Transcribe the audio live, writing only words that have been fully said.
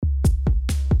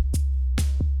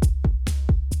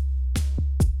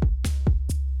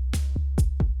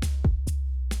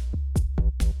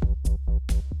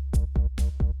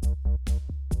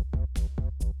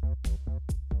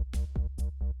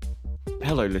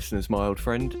Hello listeners, my old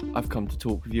friend. I've come to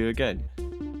talk with you again.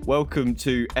 Welcome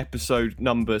to episode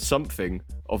number something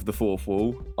of The Fourth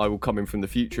Wall. I will come in from the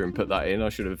future and put that in. I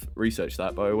should have researched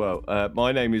that, but oh well.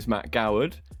 My name is Matt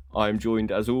Goward. I am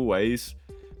joined, as always,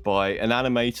 by an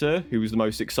animator who was the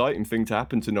most exciting thing to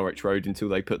happen to Norwich Road until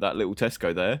they put that little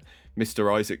Tesco there,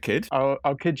 Mr. Isaac Kidd. I'll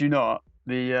kid you not.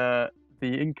 The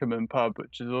Inkerman pub,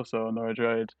 which is also on Norwich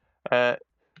Road,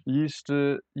 used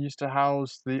to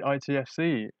house the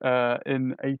ITFC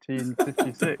in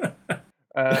 1856,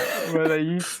 where they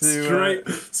used to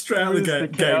straight out the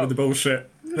gate with the bullshit.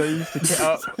 They used to kit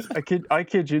up. I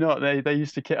kid you not. They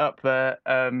used to kit up their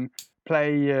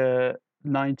play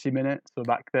 90 minutes, or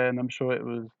back then I'm sure it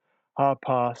was hard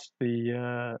past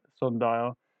the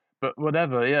sundial, but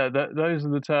whatever. Yeah, those are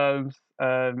the terms.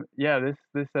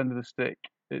 This end of the stick.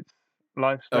 It's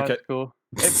life's cool.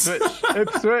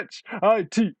 Ipswich,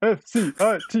 ITFC.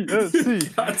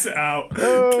 That's it out.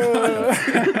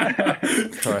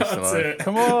 That's it.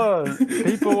 Come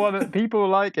on, people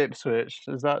like Ipswich.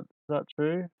 Is that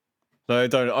true? No, I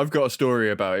don't. I've got a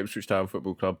story about Ipswich Town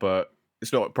Football Club, but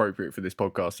it's not appropriate for this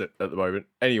podcast at the moment.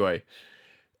 Anyway,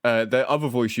 the other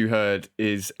voice you heard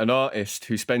is an artist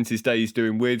who spends his days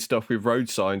doing weird stuff with road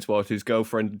signs while his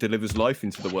girlfriend delivers life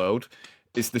into the world.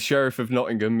 It's the Sheriff of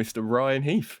Nottingham, Mr. Ryan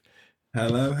Heath.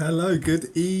 Hello.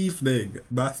 Good evening,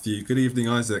 Matthew. Good evening,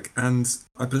 Isaac. And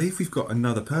I believe we've got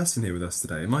another person here with us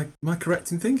today. Am I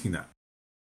correct in thinking that?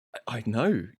 I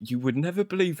know. You would never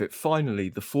believe it. Finally,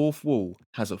 The Fourth Wall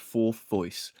has a fourth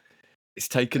voice. It's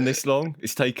taken this long.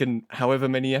 It's taken however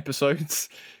many episodes.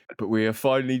 But we are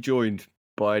finally joined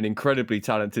by an incredibly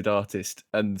talented artist.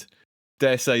 And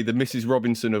dare say the Mrs.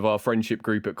 Robinson of our friendship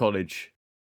group at college.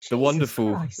 The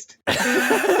wonderful... Christ.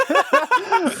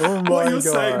 Oh my What you're God.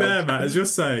 saying there, Matt, is you're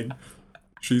saying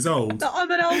she's old. That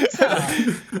I'm an old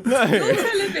tart. No. You're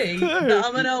telling me that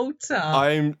I'm an old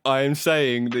tart. I am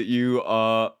saying that you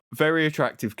are very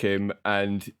attractive, Kim,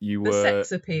 and you The were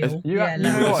sex appeal. You yeah,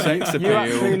 know were what? sex You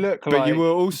actually appeal, look but like you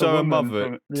were also the a woman mother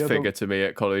from the other- figure to me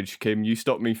at college, Kim. You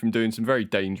stopped me from doing some very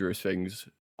dangerous things,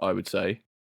 I would say.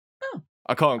 Oh.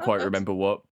 I can't quite that's- remember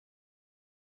what.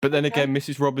 But then Okay. again,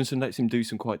 Mrs. Robinson lets him do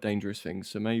some quite dangerous things,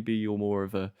 so maybe you're more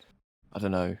of a... I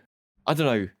don't know.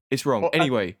 It's wrong. Well,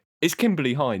 Anyway, it's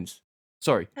Kimberly Hines.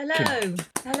 Sorry. Hello. Kim.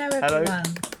 Hello, everyone.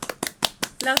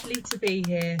 Lovely to be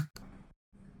here.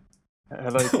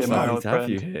 Hello, Kim, my Lovely old to have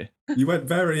you friend. here. You went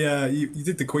very, you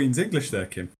did the Queen's English there,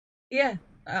 Kim. Yeah,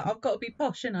 I've got to be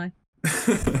posh, ain't I?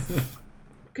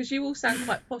 Because you all sound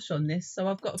quite posh on this, so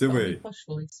I've got to Do put on we? my posh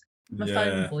voice. My Yeah.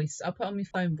 phone voice. I'll put on my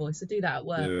phone voice. I do that at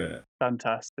work. Do it.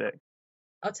 Fantastic.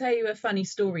 I'll tell you a funny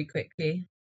story quickly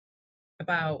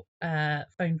about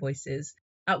phone voices.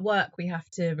 At work, we have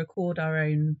to record our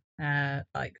own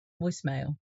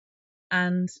voicemail,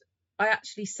 and I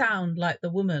actually sound like the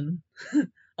woman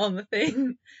on the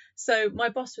thing. So my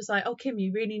boss was like, "Oh, Kim,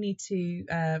 you really need to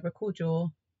record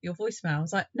your voicemail." I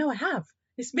was like, "No, I have.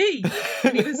 It's me."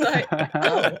 And he was like, "Oh,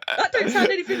 that don't sound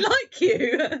anything like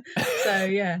you." So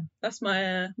yeah, that's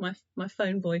my my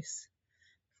phone voice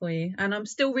for you. And I'm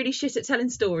still really shit at telling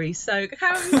stories. So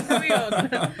carry on.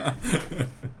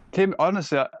 Kim,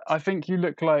 honestly, I think you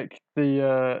look like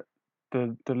the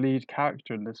lead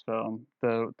character in this film,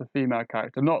 the female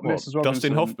character, not What, Mrs. Robinson.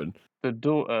 Dustin Hoffman? The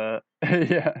daughter,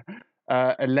 yeah,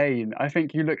 Elaine. I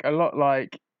think you look a lot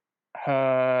like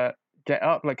her get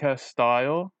up, like her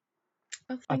style.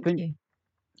 Oh, thank think- you.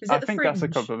 Is it I the think fringe? that's a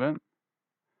compliment.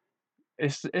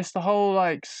 It's the whole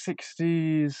like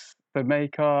 60s, the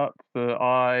makeup, the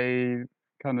eye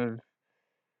kind of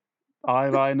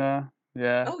eyeliner.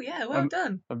 Yeah, Oh yeah, well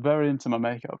done. I'm very into my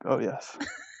makeup. Oh yes.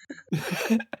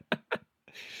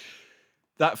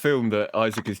 That film that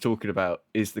Isaac is talking about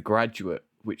is The Graduate,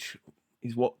 which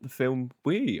is what the film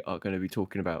we are going to be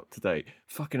talking about today.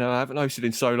 Fucking hell, I haven't hosted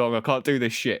in so long, I can't do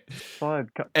this shit. Fine,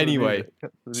 cut to the Anyway. music,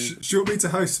 cut to the music. Do you want me to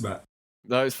host, Matt?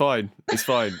 No, it's fine. It's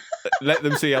fine. Let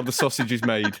them see how the sausage is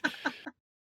made.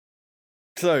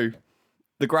 So,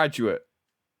 The Graduate.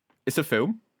 It's a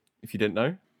film, if you didn't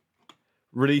know.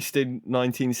 Released in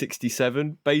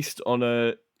 1967, based on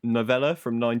a novella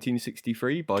from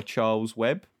 1963 by Charles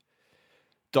Webb.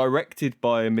 Directed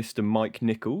by Mr. Mike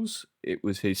Nichols. It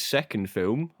was his second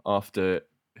film after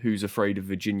Who's Afraid of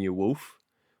Virginia Woolf,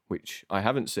 which I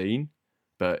haven't seen,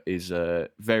 but is a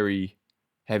very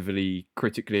heavily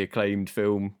critically acclaimed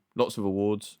film. Lots of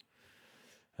awards.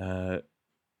 The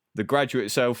Graduate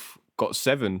itself got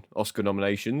 7 Oscar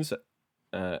nominations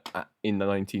in the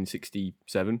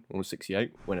 1967 or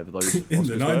 68, whenever those In the Oscars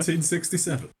were.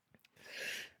 1967.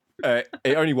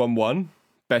 It only won 1,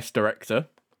 Best Director,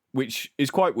 which is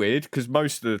quite weird because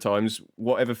most of the times,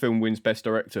 whatever film wins Best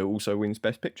Director also wins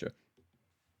Best Picture.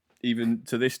 Even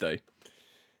to this day,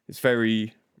 it's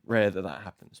very rare that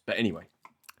happens. But anyway,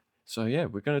 so yeah,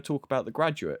 we're going to talk about The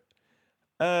Graduate.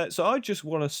 So I just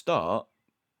want to start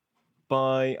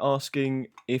by asking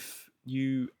if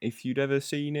you'd ever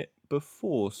seen it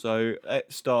before. So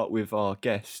let's start with our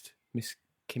guest, Miss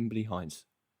Kimberly Hines.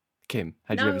 Kim,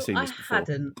 had you ever seen this before?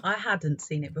 I hadn't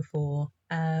seen it before.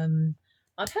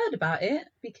 I'd heard about it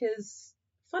because,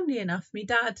 funnily enough, my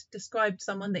dad described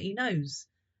someone that he knows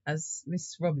as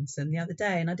Miss Robinson the other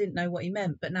day, and I didn't know what he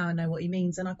meant, but now I know what he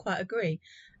means, and I quite agree.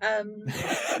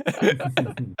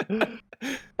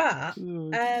 But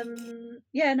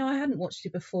yeah, no, I hadn't watched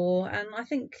it before, and I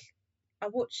think I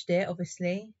watched it,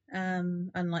 obviously,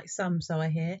 unlike some, so I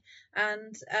hear,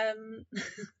 and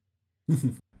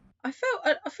I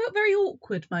felt very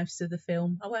awkward most of the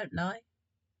film. I won't lie.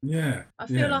 Yeah. I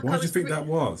feel like Why do you think that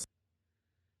was?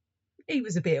 He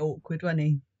was a bit awkward, wasn't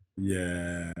he?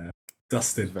 Yeah. It's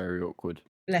Dustin. very awkward.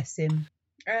 Bless him.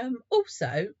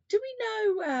 Also, do we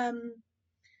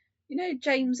know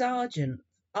James Argent,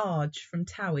 Arge from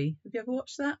Towie? Have you ever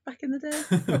watched that back in the day?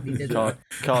 Probably didn't.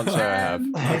 Can't say I have.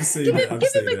 I've seen Give it.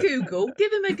 him a Google.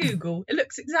 Give him a Google. It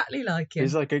looks exactly like him.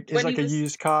 He's like a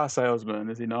used car salesman,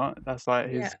 is he not? That's like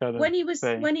his kind of when he was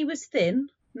thing. when he was thin,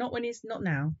 not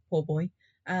now, poor boy.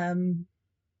 Give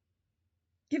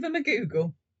him a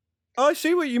Google. I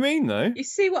see what you mean, though. You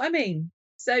see what I mean?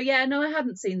 So yeah, no, I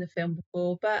hadn't seen the film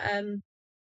before, but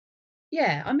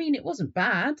yeah, I mean, it wasn't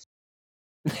bad.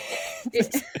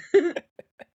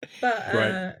 But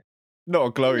Right. Not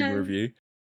a glowing No. review.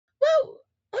 well,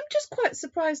 I'm just quite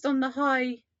surprised on the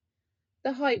hype,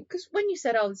 because when you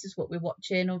said, "Oh, this is what we're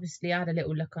watching," obviously I had a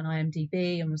little look on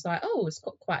IMDb and was like, "Oh, it's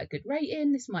got quite a good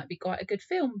rating. This might be quite a good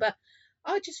film," but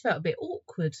I just felt a bit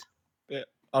awkward.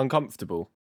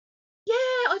 Uncomfortable. Yeah,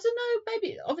 I don't know.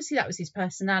 Maybe obviously that was his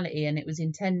personality and it was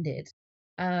intended.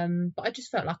 But I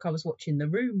just felt like I was watching The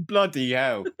Room. Bloody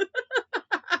hell.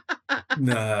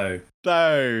 No.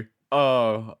 No.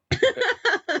 Oh.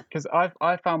 Because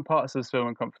I found parts of this film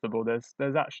uncomfortable. There's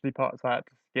actually parts I had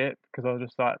to skip because I was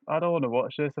just like, I don't want to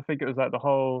watch this. I think it was like the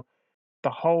whole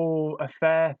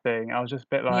affair thing. I was just a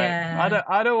bit like, Yeah.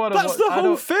 I don't want to. That's the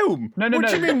whole film. No, What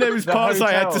do you mean there was the parts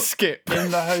I had to hotel- skip?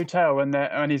 in the hotel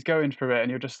when he's going through it, and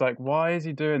you're just like, why is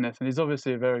he doing this? And he's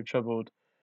obviously a very troubled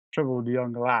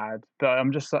young lad. But I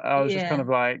was just Yeah. kind of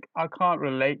like, I can't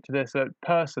relate to this.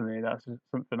 Personally, that's just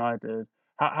something I did.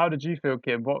 How did you feel,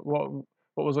 Kim? What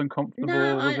was uncomfortable?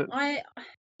 No, Was it? I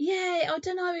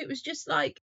don't know. It was just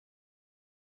like,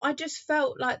 I just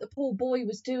felt like the poor boy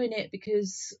was doing it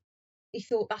because he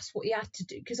thought that's what he had to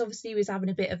do. Because obviously he was having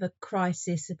a bit of a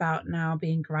crisis about now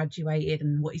being graduated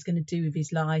and what he's going to do with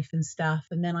his life and stuff.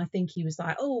 And then I think he was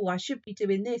like, oh, I should be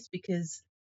doing this because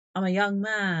I'm a young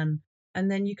man. And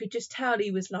then you could just tell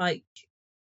he was like,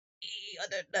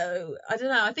 I don't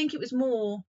know. I think it was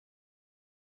more.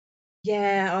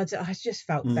 Yeah, I just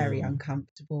felt very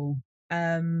uncomfortable.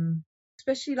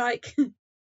 Especially like,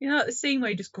 like the scene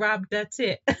where he just grabbed her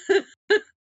tit.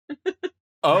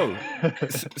 Oh.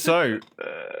 So,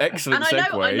 excellent And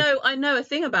segue. I know a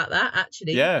thing about that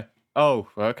actually. Yeah. Oh,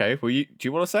 okay. Well, do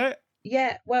you want to say it?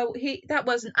 Yeah, well, that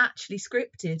wasn't actually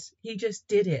scripted. He just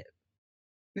did it.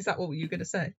 Is that what you were going to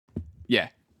say? Yeah.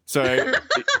 So,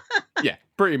 yeah,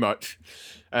 pretty much.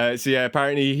 So, yeah,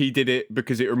 apparently he did it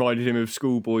because it reminded him of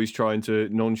schoolboys trying to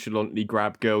nonchalantly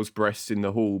grab girls' breasts in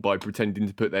the hall by pretending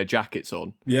to put their jackets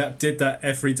on. Yeah, did that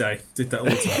every day. Did that all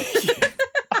the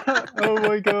time. Oh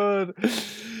my god.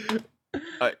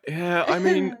 Yeah, I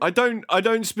mean, I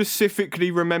don't specifically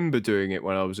remember doing it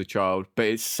when I was a child, but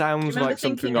it sounds remember like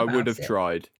something thinking I would about have it?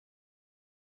 tried.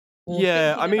 Or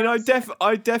Yeah, I thinking mean, about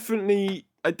I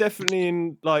definitely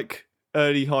in like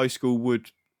early high school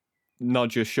would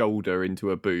nudge a shoulder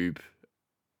into a boob.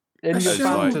 In A your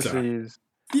shoulder? fantasies.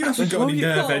 You haven't got Oh, any you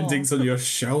nerve can't. endings on your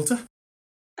shoulder?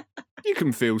 You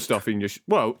can feel stuff in your...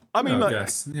 well, I mean, I like...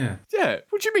 guess, yeah. Yeah,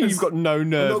 what do you mean you've got no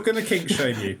I'm nerve? not going to kink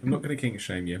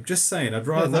shame you. I'm just saying, I'd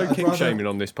Yeah, rather... no I'd kink rather- shaming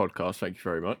on this podcast, thank you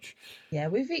very much. Yeah,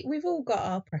 we've all got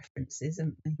our preferences,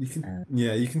 haven't we? You can,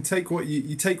 you can take what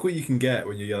you take what you can get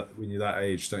when you're that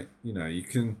age. Don't you know? You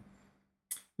can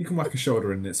whack a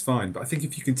shoulder and it's fine. But I think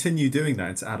if you continue doing that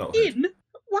into adulthood,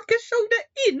 Whack a shoulder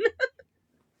in.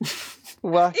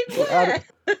 Well, In where?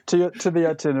 to the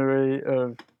itinerary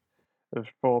of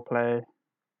foreplay.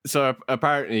 So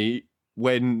apparently,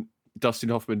 when Dustin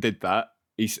Hoffman did that,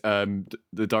 he's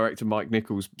the director Mike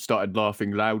Nichols started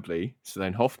laughing loudly. So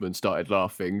then Hoffman started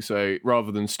laughing. So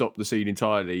rather than stop the scene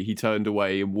entirely, he turned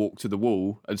away and walked to the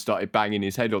wall and started banging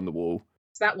his head on the wall.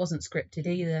 So that wasn't scripted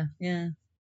either. Yeah.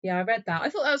 Yeah, I read that. I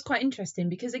thought that was quite interesting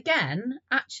because, again,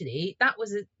 actually, that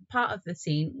was a part of the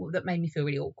scene that made me feel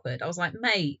really awkward. I was like,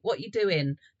 mate, what you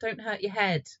doing? Don't hurt your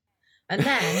head. And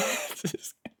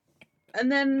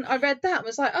then I read that and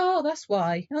was like, oh, that's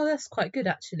why. Oh, that's quite good,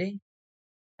 actually.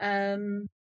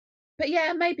 But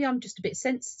yeah, maybe I'm just a bit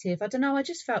sensitive. I don't know. I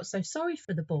just felt so sorry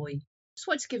for the boy. Just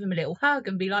wanted to give him a little hug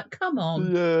and be like, come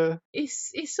on. Yeah.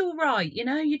 It's all right, you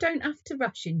know. You don't have to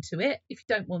rush into it if you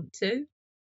don't want to.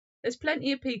 There's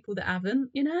plenty of people that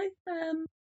haven't, you know.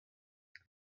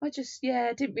 I just,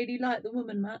 didn't really like the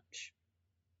woman much.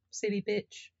 Silly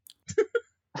bitch.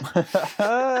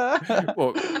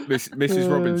 What,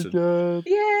 Mrs. Robinson? God.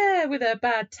 Yeah, with her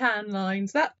bad tan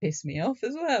lines. That pissed me off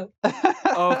as well.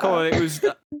 Oh, come on! It was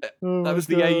that Oh my was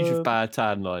the age of God. bad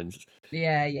tan lines.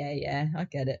 Yeah, I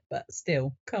get it, but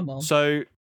still, come on. So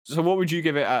what would you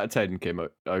give it out of 10, Kim,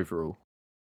 overall?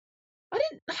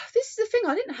 This is the thing,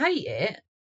 I didn't hate it.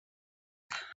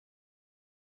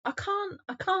 I can't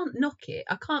knock it.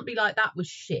 I can't be like, that was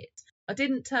shit. I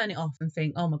didn't turn it off and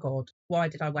think, oh my God, why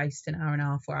did I waste an hour and a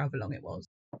half or however long it was?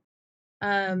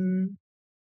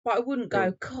 But I wouldn't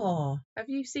go, car, have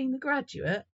you seen The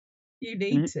Graduate? You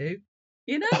need to,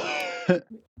 you know?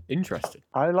 Interesting.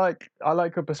 I like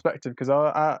your perspective because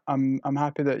I'm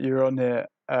happy that you're on here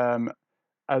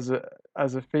as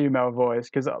a female voice,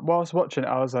 because whilst watching it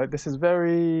I was like, there's a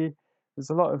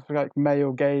lot of like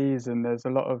male gaze and there's a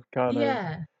lot of kind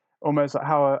of almost like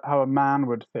how a man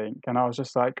would think, and I was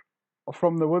just like,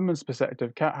 from the woman's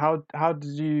perspective, how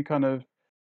did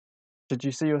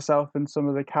you see yourself in some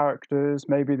of the characters,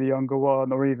 maybe the younger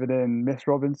one, or even in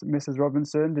Mrs.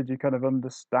 Robinson? Did you kind of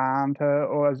understand her,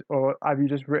 or have you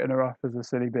just written her off as a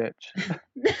silly bitch?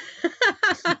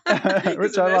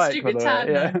 Which I like, by the way.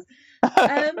 Yeah.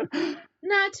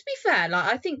 No, to be fair,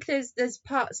 like, I think there's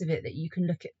parts of it that you can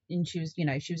look at, and she was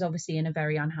obviously in a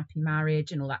very unhappy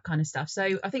marriage and all that kind of stuff.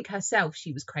 So I think herself,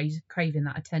 she was craving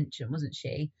that attention, wasn't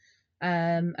she?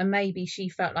 And maybe she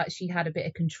felt like she had a bit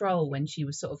of control when she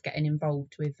was sort of getting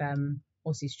involved with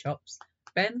what's his chops?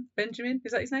 Benjamin,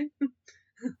 is that his name?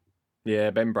 Yeah,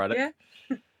 Ben Braddock. Yeah.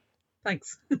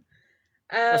 Thanks.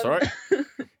 That's all right.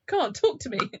 Come on, talk to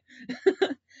me.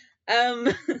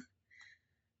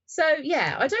 So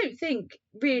yeah, I don't think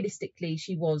realistically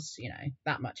she was,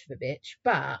 that much of a bitch,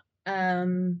 but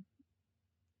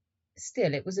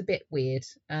still it was a bit weird.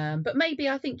 But maybe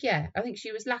I think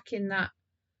she was lacking that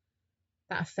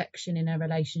affection in her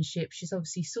relationship. She's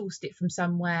obviously sourced it from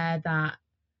somewhere that,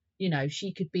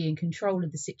 she could be in control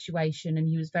of the situation, and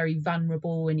he was very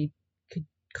vulnerable, and he could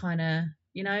kind of,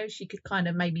 she could kind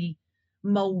of maybe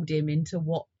mold him into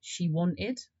what she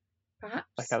wanted, perhaps.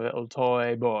 Like a little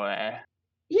toy boy.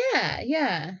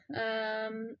 Yeah.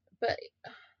 But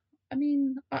I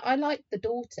mean, I liked the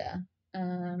daughter.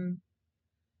 I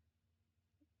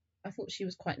thought she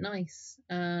was quite nice.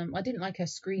 I didn't like her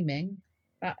screaming.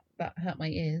 That hurt my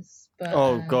ears. But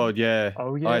Oh God, yeah.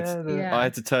 Oh yeah. I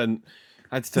had to turn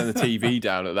the TV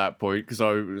down at that point because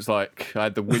I was like, I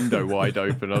had the window wide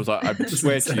open. I was like, I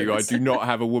swear to you, I do not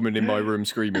have a woman in my room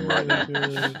screaming right now.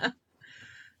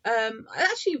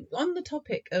 Actually, on the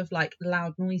topic of like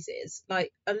loud noises,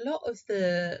 like a lot of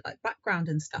the like background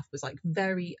and stuff was like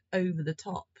very over the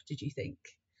top. Did you think?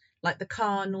 Like the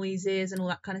car noises and all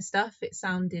that kind of stuff, it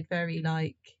sounded very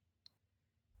like,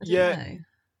 I don't know.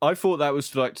 I thought that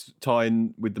was like to tie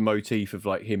in with the motif of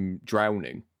like him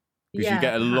drowning, because you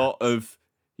get a lot of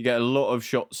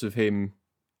shots of him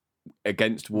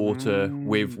against water,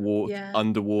 with water,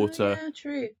 underwater. Oh, yeah,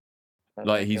 true.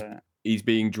 Like he's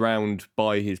being drowned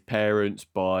by his parents,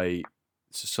 by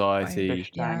society,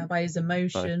 by his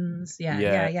emotions.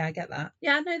 Yeah, I get that.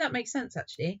 Yeah, no, that makes sense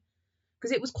actually,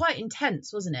 because it was quite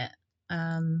intense, wasn't it?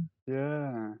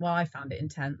 Yeah. Well, I found it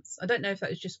intense. I don't know if that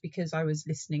was just because I was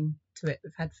listening to it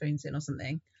with headphones in or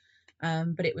something.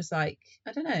 But it was like,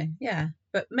 I don't know. Yeah,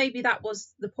 but maybe that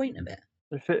was the point of it.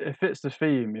 It fits the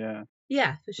theme, yeah.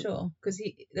 Yeah, for sure. Because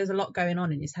there's a lot going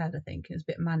on in his head. I think it was a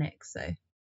bit manic. So.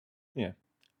 Yeah.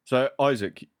 So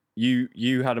Isaac,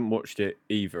 you hadn't watched it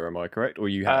either, am I correct? Or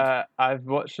you had? I've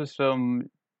watched this film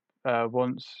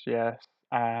once, yes,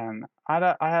 and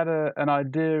I had an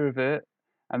idea of it,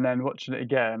 and then watching it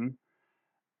again.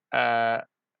 This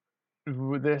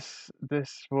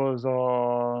was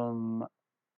on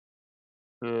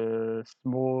the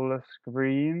smaller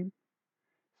screen,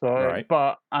 so Right.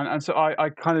 but and so I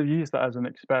kind of used that as an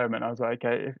experiment. I was like,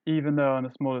 okay, even though on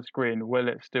a smaller screen, will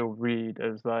it still read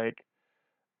as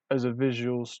a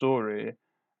visual story?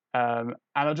 And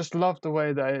I just love the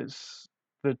way that it's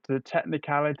the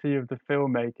technicality of the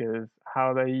filmmakers,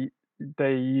 how they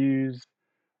use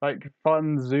like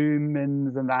fun zoom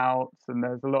ins and outs, and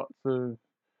there's lots of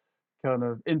kind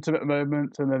of intimate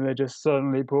moments, and then they just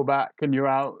suddenly pull back, and you're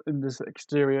out in this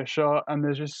exterior shot, and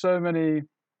there's just so many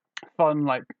fun,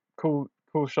 like cool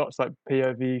shots, like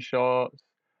POV shots,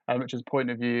 which is point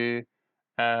of view,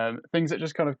 things that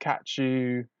just kind of catch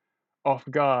you off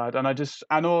guard.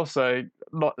 And also,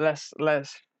 let's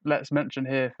mention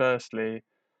here firstly,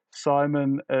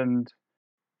 Simon and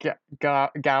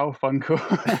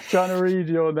Garfunkel. I'm trying to read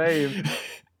your name.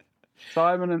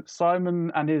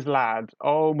 Simon and his lad.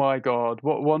 Oh my God!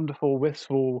 What wonderful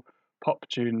wistful pop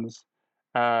tunes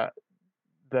that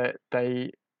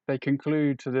they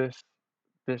conclude to this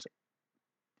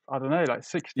I don't know, like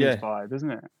 60s vibe,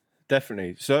 isn't it?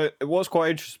 Definitely. So what's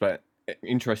quite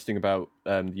interesting about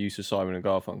the use of Simon and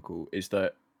Garfunkel is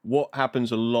that what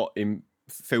happens a lot in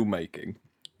filmmaking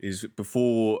is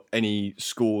before any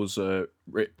scores are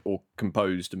written or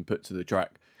composed and put to the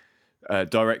track,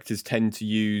 directors tend to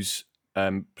use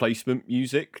placement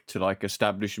music to like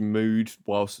establish a mood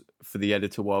for the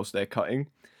editor whilst they're cutting.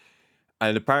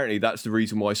 And apparently that's the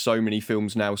reason why so many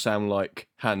films now sound like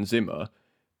Hans Zimmer,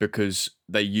 because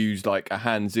they use like a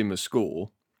Hans Zimmer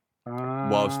score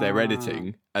whilst they're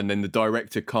editing, and then the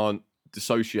director can't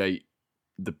dissociate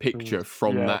the picture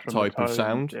from that type of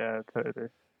sound. Yeah, totally.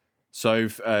 So,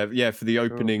 for the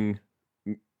opening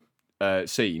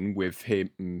scene with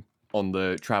him on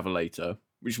the Travelator,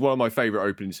 which is one of my favourite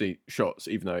opening shots,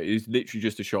 even though it is literally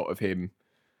just a shot of him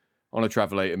on a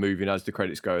Travelator moving as the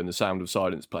credits go and the Sound of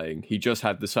Silence playing. He just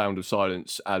had the Sound of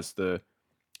Silence as the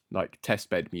like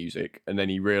testbed music, and then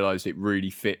he realised it really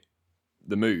fit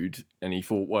the mood, and he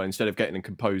thought, well, instead of getting a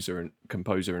composer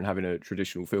and having a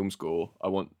traditional film score, I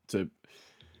want to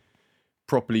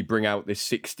properly bring out this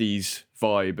 60s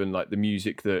vibe and like the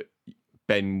music that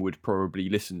Ben would probably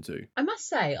listen to. I must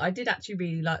say, I did actually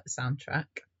really like the soundtrack.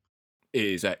 It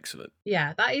is excellent.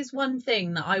 Yeah, that is one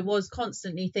thing that I was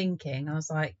constantly thinking. I was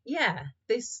like, yeah,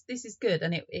 this is good,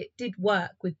 and it did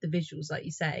work with the visuals, like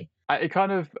you say.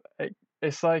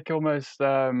 It's like almost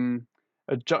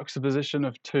a juxtaposition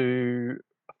of two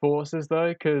forces, though,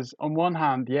 because on one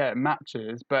hand, yeah, it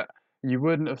matches, but you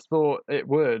wouldn't have thought it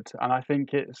would. And I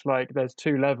think it's like there's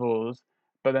two levels,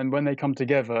 but then when they come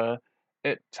together,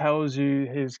 it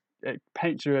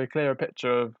paints you a clearer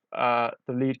picture of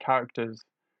the lead character's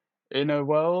inner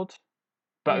world,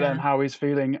 but then how he's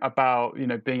feeling about,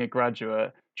 being a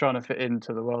graduate, trying to fit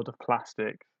into the world of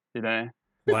plastics,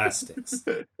 Plastics.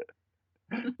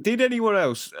 Did anyone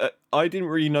else? I didn't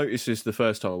really notice this the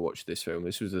first time I watched this film.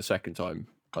 This was the second time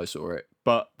I saw it.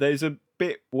 But there's a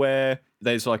bit where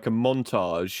there's like a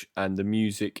montage, and the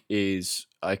music is,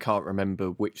 I can't remember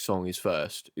which song is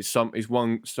first. It's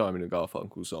one Simon and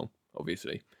Garfunkel song,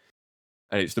 obviously,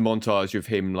 and it's the montage of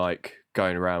him like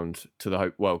going around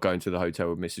to going to the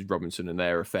hotel with Mrs. Robinson and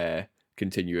their affair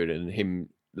continuing, and him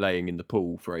laying in the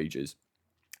pool for ages,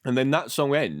 and then that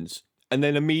song ends. And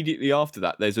then immediately after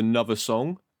that, there's another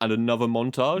song and another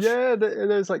montage. Yeah,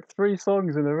 there's like 3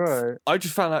 songs in a row. I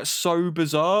just found that so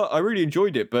bizarre. I really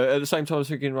enjoyed it, but at the same time, I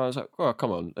was like, oh,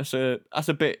 come on. That's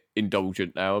a bit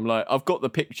indulgent now. I'm like, I've got the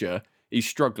picture. He's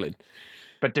struggling.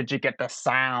 But did you get the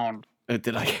sound?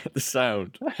 Did I get the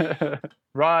sound?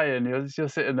 Ryan, you're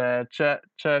sitting there,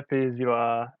 chirpy as you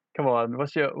are. Come on,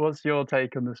 what's your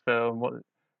take on this film? What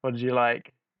did you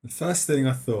like? The first thing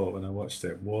I thought when I watched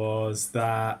it was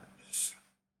that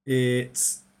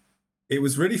it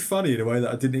was really funny in a way that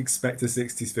I didn't expect a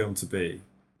 60s film to be.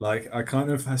 Like, I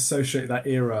kind of associate that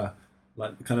era,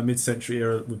 like the kind of mid-century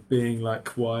era, with being like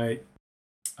quite,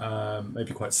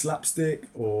 maybe quite slapstick,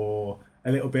 or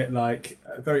a little bit like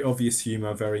very obvious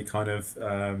humor, very kind of,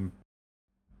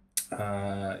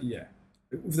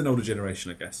 with an older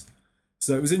generation, I guess.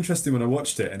 So it was interesting when I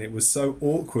watched it, and it was so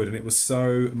awkward, and it was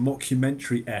so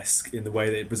mockumentary-esque in the way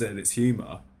that it presented its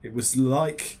humor. It was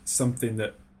like something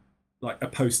that, like a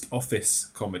post-office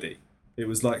comedy. It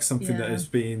was like something that has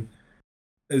been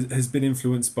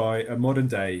influenced by a modern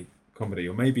day comedy,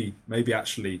 or maybe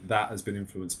actually that has been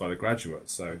influenced by The Graduate.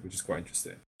 So, which is quite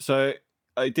interesting. So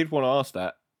I did want to ask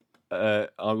that.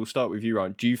 I will start with you,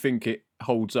 Ryan. Do you think it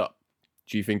holds up?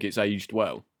 Do you think it's aged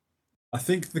well? I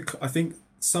think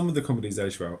some of the comedies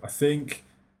age well. I think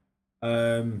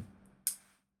some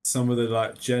of the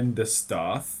like gender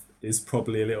stuff is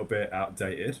probably a little bit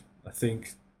outdated. I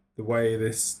think the way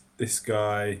this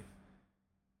guy,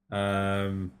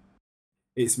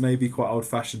 it's maybe quite old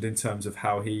fashioned in terms of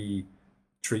how he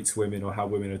treats women or how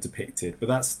women are depicted. But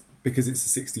that's because it's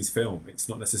a 60s film. It's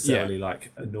not necessarily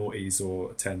like a noughties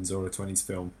or a 10s or a 20s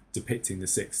film depicting the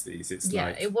 60s. It's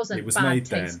it wasn't bad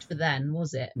taste for then,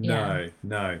 was it? No.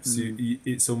 So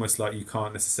it's almost like you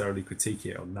can't necessarily critique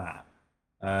it on that.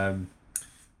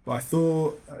 But I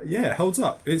thought, yeah, it holds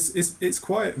up. It's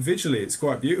quite visually, it's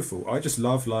quite beautiful. I just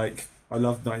love I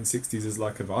love 1960s as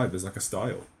like a vibe, as like a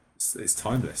style. It's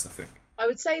timeless, I think. I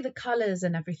would say the colours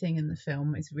and everything in the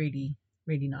film is really,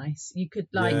 really nice. You could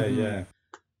Yeah.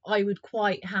 I would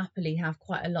quite happily have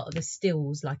quite a lot of the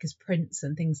stills, like as prints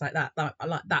and things like that.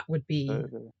 That would be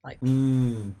like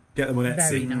Get them on Etsy.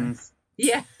 very nice.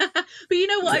 Yeah, but you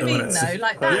know what I Get them on mean, Etsy. though.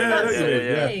 Like Yeah, I know that what you sort of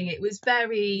mean, yeah. thing. It was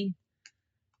very,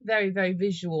 very, very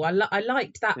visual. I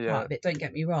liked that Yeah. part of it. Don't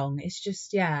get me wrong. It's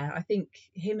just, yeah, I think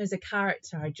him as a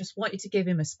character, I just wanted to give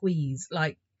him a squeeze.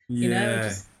 Like, you know,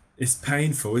 just, It's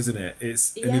painful, isn't it? And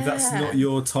if that's Yeah. not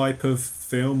your type of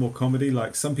film or comedy,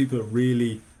 like some people are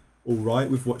really all right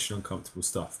with watching uncomfortable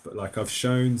stuff, but like I've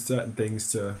shown certain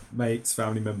things to mates,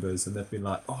 family members, and they've been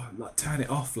like, "Oh, like turn it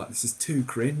off! Like this is too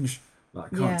cringe. Like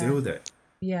I can't Yeah. deal with it."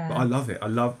 yeah. But I love it. I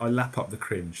lap up the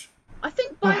cringe. I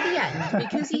think by the end,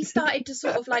 because he started to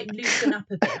sort of like loosen up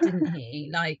a bit, didn't he?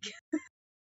 Like,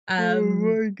 Oh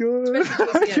my god!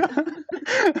 especially towards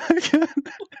I can't.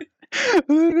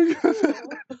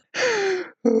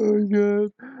 Oh my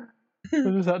god!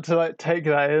 I just had to like take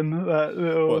that in. That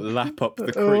little. What, lap up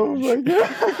the Oh cringe? my god!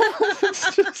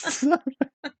 It's just so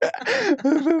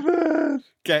bad.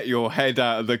 Get your head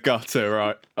out of the gutter,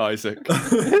 right, Isaac?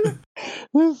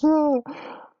 It's so.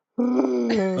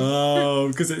 Oh,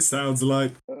 because it sounds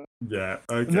like, yeah,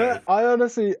 okay. No, I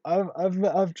honestly,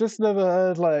 I've just never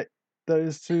heard like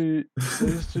those two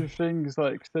things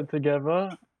like said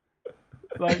together.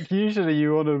 Like usually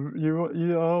you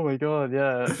oh my god,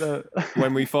 yeah.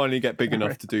 When we finally get big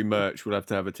enough to do merch, we'll have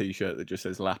to have a T-shirt that just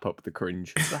says "lap up the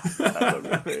cringe."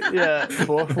 Yeah,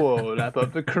 fourth wall, lap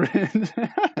up the cringe.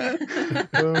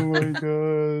 Oh my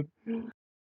god.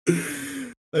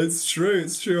 It's true.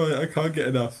 I can't get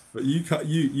enough. But you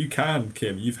can,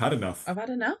 Kim. You've had enough. I've had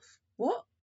enough. What?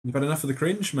 You've had enough of the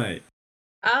cringe, mate.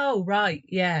 Oh, right,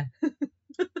 yeah.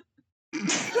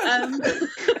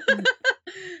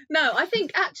 No, I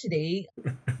think actually,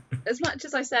 as much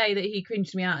as I say that he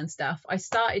cringed me out and stuff, I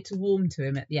started to warm to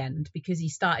him at the end because he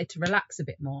started to relax a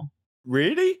bit more.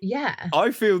 Really? Yeah.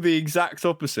 I feel the exact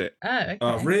opposite. Oh, okay.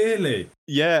 Oh, really?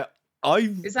 Yeah,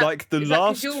 I Is that, like the is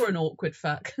last. that 'cause you're an awkward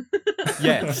fuck?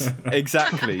 Yes,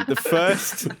 exactly. The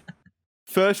first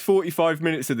 45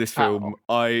 minutes of this film,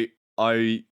 I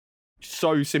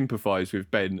so sympathise with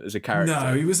Ben as a character.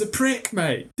 No, he was a prick,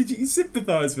 mate. Did you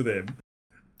sympathise with him?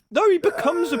 No, he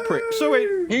becomes a prick. So wait,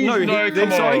 He's no, like, this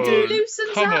come on. He idea. loosens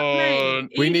Come up, on. mate.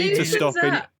 We He need to loosens stop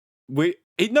it. up.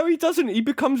 No, he doesn't. He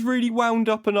becomes really wound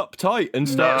up and uptight and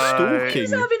starts No. stalking He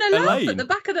was having a laugh Elaine. at the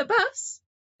back of the bus.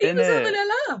 He was Innit? having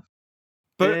a laugh.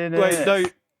 But wait, Innit?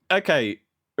 no. Okay,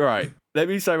 right. Let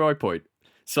me say my point.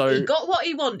 So He got what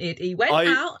he wanted. He went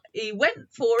out, he went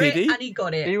for Did it, he? and he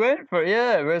got it. He went for it,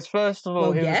 yeah. Whereas first of all,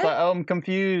 Well, he yeah. was like, "Oh, I'm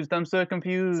confused. I'm so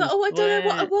confused." So, oh, I don't know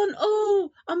what I Wait. want.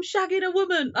 Oh, I'm shagging a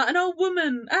woman, an old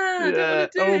woman. Ah, I don't Yeah.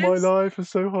 want to do Oh, my this. life is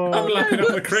so hard. Oh, no, lapping up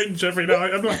the whoops. cringe every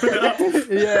night. I'm lapping it up.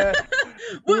 Yeah.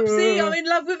 Whoopsie, I'm in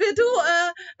love with your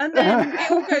daughter. And then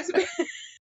it all goes a bit...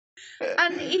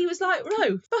 And he was like,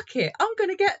 no, fuck it. I'm going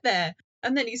to get there.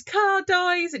 And then his car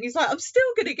dies and he's like, I'm still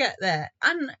going to get there.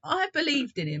 And I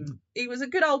believed in him. He was a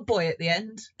good old boy at the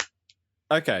end.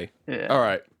 okay, Yeah. all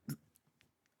right.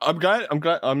 I'm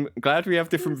glad we have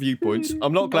different viewpoints.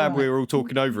 I'm not glad we're all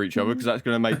talking over each other because that's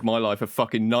going to make my life a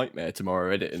fucking nightmare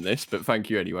tomorrow editing this. But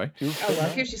thank you anyway. Oh, well,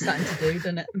 it gives you something to do,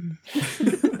 doesn't it?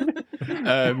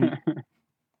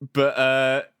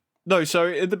 No, so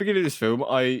at the beginning of this film,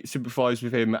 I sympathise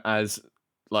with him as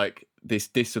like this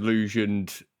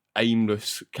disillusioned,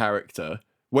 aimless character.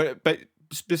 But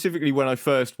specifically when I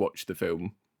first watched the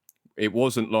film, it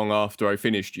wasn't long after I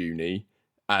finished uni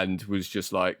and was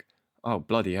just like, oh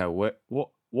bloody hell,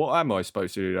 what am I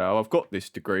supposed to do now? I've got this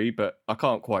degree, but I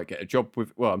can't quite get a job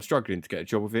with. Well, I'm struggling to get a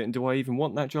job with it, and do I even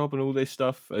want that job and all this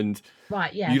stuff? And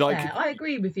Right, yeah, You fair. like- I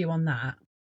agree with you on that.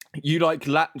 you like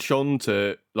latch on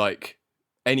to like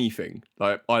anything.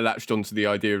 Like I latched onto the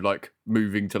idea of like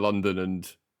moving to London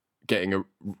and getting a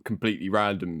completely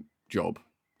random job.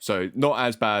 So not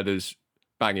as bad as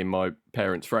banging my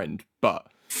parents' friend, but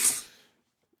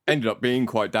ended up being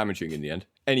quite damaging in the end.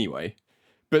 Anyway,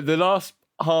 but the last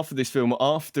half of this film,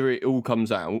 after it all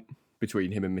comes out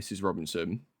between him and Mrs.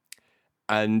 Robinson,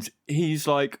 and he's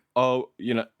like, oh,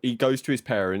 you know, he goes to his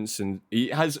parents and he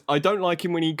has, I don't like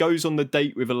him when he goes on the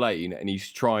date with Elaine and he's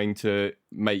trying to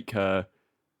make her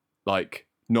like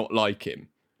not like him.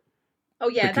 Oh,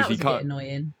 yeah, Because that he was a can't- bit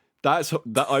annoying. That's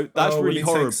Oh, really when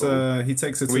horrible. He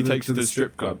takes her When he to takes her the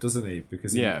strip club, club. doesn't he?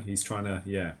 Because Yeah. he's trying to,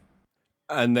 yeah.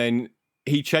 And then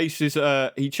he chases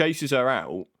her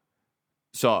out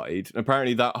side.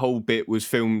 Apparently, that whole bit was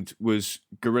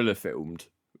guerrilla filmed.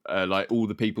 Like all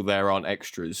the people there aren't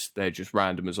extras; they're just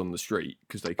randomers on the street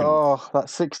because they can. Oh, that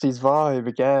 60s vibe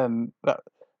again.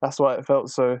 That's why it felt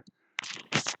so.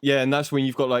 Yeah, and that's when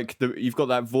you've got that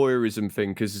voyeurism thing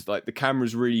because like the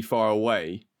camera's really far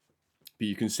away, but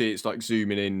you can see it's like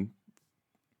zooming in,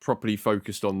 properly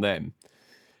focused on them.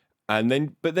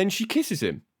 But then she kisses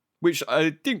him, which I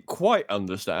didn't quite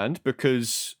understand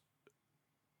because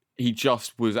he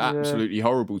just was absolutely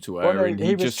horrible to her, Well, and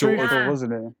he was just sort truthful, of.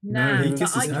 wasn't he? No, he but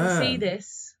kisses I can her. see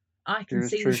this. I can was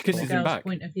see truthful. this She from kisses the him girl's back.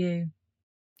 point of view.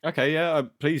 Okay, yeah,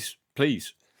 please.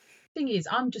 Thing is,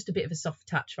 I'm just a bit of a soft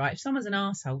touch, right? If someone's an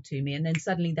arsehole to me and then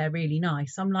suddenly they're really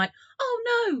nice, I'm like,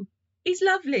 oh no, he's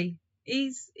lovely.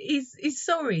 He's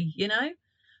sorry, you know?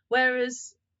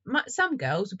 Whereas some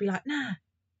girls would be like, nah,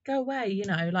 go away, you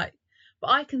know, like, but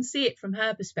I can see it from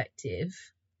her perspective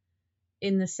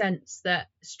in the sense that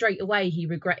straight away he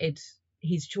regretted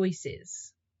his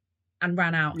choices and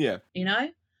ran out, Yeah. you know?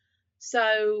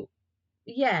 So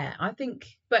yeah, I think,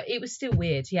 but it was still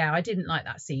weird. Yeah, I didn't like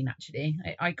that scene actually.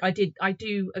 I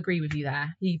do agree with you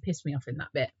there. He pissed me off in that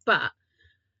bit. But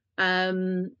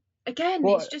again,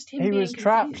 it's just him He being was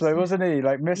trapped confused. though, wasn't he?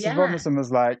 Like Mrs. Yeah. Robinson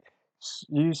was like,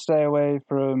 "You stay away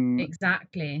from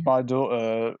Exactly. my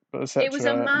daughter," etc. It was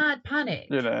a mad panic.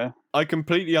 You know. I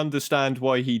completely understand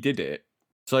why he did it.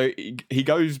 So he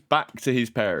goes back to his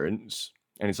parents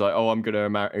and he's like, oh, I'm going to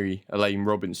marry Elaine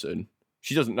Robinson.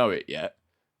 She doesn't know it yet.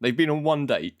 They've been on one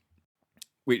date,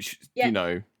 which, Yeah. you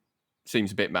know,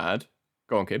 seems a bit mad.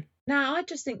 Go on, Kim. No, I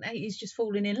just think that he's just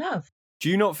falling in love. Do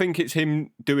you not think it's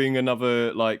him doing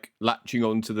another, like, latching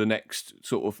on to the next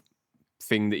sort of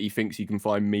thing that he thinks he can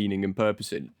find meaning and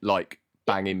purpose in? Like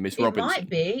banging Miss Robinson. It might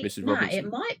be. Mrs. Nah, Robinson. it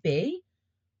might be.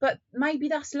 But maybe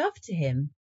that's love to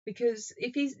him. Because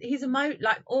if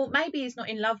or maybe he's not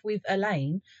in love with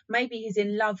Elaine, maybe he's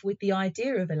in love with the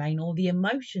idea of Elaine or the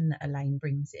emotion that Elaine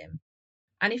brings him.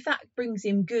 And if that brings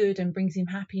him good and brings him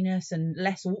happiness and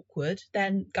less awkward,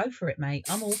 then go for it, mate.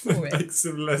 I'm all for it. Makes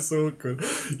him less awkward.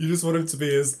 You just want him to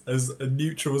be as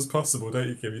neutral as possible, don't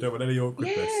you, Kim? You don't want any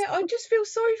awkwardness. Yeah, I just feel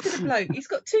sorry for the bloke. He's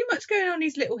got too much going on in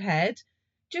his little head.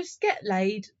 Just get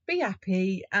laid, be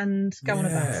happy, and go on a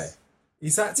bus.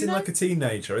 He's acting like a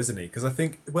teenager, isn't he? Because I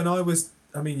think go on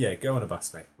a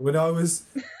bus, mate. When I was,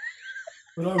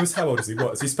 how old is he?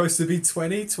 What, is he supposed to be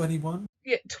 20, 21?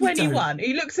 Yeah, 21.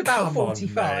 He looks about Come on,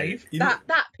 45. mate.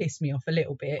 That pissed me off a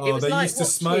little bit. Oh, It was they like used to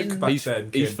smoke watching- back then,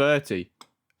 He's Kim. 30.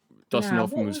 Dustin Nah,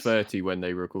 Hoffman what was was- 30 when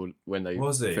they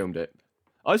Was he? filmed it.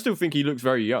 I still think he looks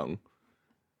very young.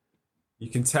 You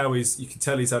can tell he's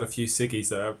had a few ciggies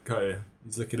though, can't you?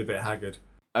 He's looking a bit haggard.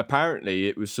 Apparently,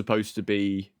 it was supposed to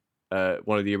be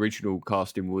one of the original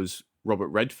casting was Robert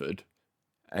Redford,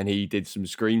 and he did some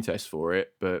screen tests for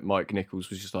it. But Mike Nichols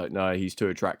was just like, no, he's too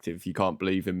attractive. You can't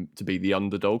believe him to be the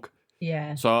underdog.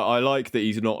 Yeah. So I like that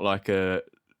he's not like a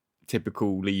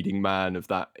typical leading man of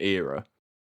that era.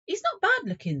 He's not bad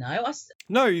looking, though.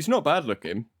 No, he's not bad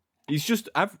looking. He's just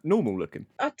normal looking.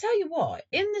 I tell you what,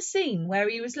 in the scene where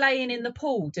he was laying in the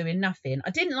pool doing nothing,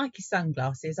 I didn't like his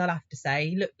sunglasses, I'll have to say.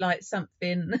 He looked like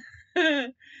something...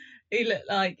 He looked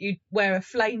like you'd wear a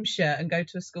flame shirt and go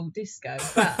to a school disco.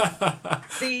 But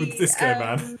With Disco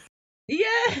Man. Yeah,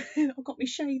 I've got my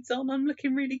shades on. I'm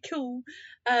looking really cool.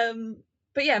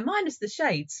 But yeah, minus the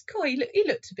shades. Cool, he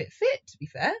looked a bit fit, to be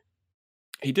fair.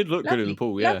 He did look good in the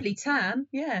pool, yeah. Lovely tan,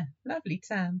 yeah, lovely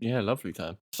tan. Yeah, lovely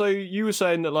tan. So you were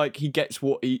saying that like he gets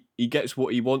what he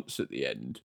wants at the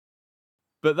end,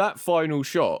 but that final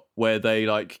shot where they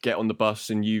like get on the bus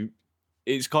and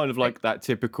it's kind of like that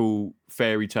typical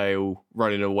fairy tale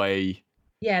running away.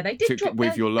 Yeah, they did drop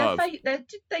with your love.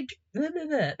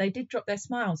 They did drop their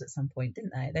smiles at some point,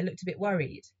 didn't they? They looked a bit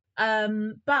worried.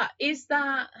 But is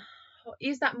that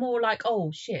more like,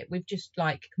 oh shit, we've just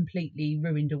like completely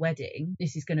ruined a wedding?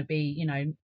 This is going to be, you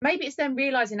know, maybe it's them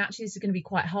realizing actually this is going to be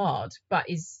quite hard, but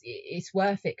it's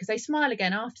worth it because they smile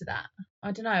again after that.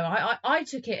 I don't know. I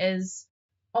took it as,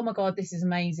 oh my God, this is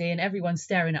amazing. Everyone's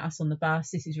staring at us on the bus.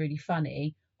 This is really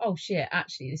funny. Oh shit,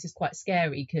 actually, this is quite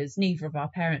scary because neither of our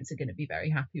parents are going to be very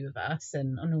happy with us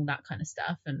and all that kind of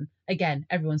stuff. And again,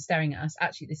 everyone's staring at us.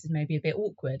 Actually, this is maybe a bit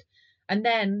awkward. And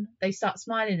then they start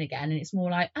smiling again and it's more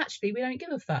like, actually, we don't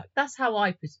give a fuck. That's how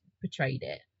I portrayed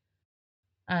it.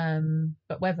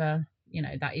 But whether, you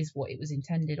know, that is what it was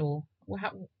intended or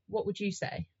what would you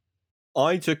say?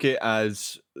 I took it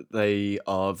as they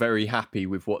are very happy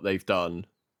with what they've done.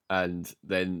 And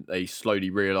then they slowly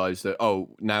realise that, oh,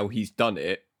 now he's done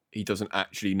it, he doesn't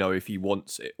actually know if he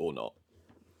wants it or not.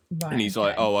 Right, and he's okay.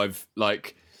 like, oh,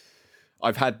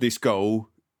 I've had this goal,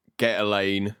 get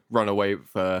Elaine, run away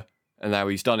with her, and now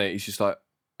he's done it. He's just like,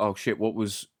 oh shit,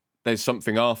 there's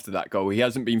something after that goal. He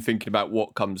hasn't been thinking about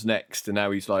what comes next, and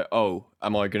now he's like, oh,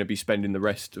 am I going to be spending the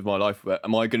rest of my life with her?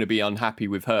 Am I going to be unhappy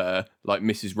with her like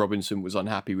Mrs. Robinson was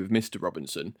unhappy with Mr.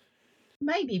 Robinson?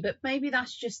 Maybe, but maybe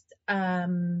that's just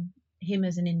him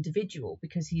as an individual,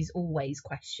 because he's always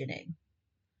questioning.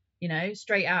 You know,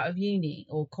 straight out of uni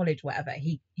or college, whatever,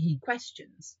 he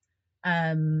questions.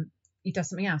 He does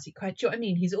something else. Do you know what I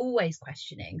mean? He's always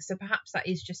questioning. So perhaps that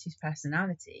is just his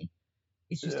personality.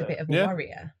 He's just a bit of a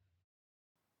worrier.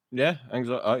 Yeah,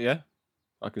 anxiety. Yeah,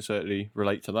 I can certainly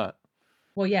relate to that.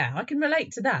 Well, yeah, I can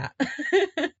relate to that.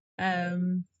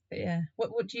 But yeah,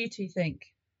 what do you two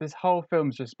think? This whole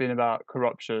film's just been about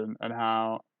corruption and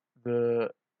how the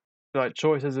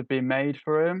choices have been made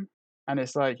for him, and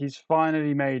it's like he's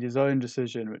finally made his own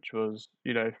decision, which was,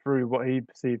 you know, through what he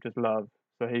perceived as love.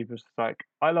 So he was like,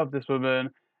 I love this woman,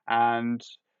 and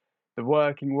the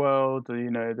working world,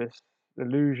 you know, this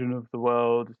illusion of the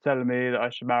world is telling me that I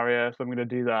should marry her, so I'm going to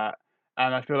do that.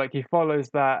 And I feel like he follows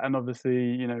that, and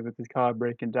obviously, you know, with his car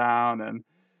breaking down and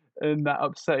in that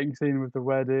upsetting scene with the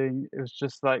wedding, it was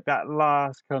just like that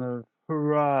last kind of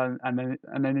hurrah, and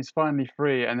then he's finally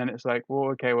free, and then it's like,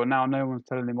 well, okay, well now no one's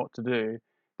telling him what to do.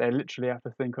 They literally have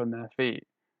to think on their feet.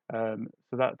 So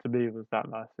that to me was that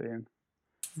last scene.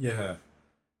 Yeah,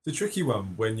 it's a tricky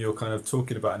one when you're kind of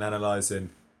talking about and analysing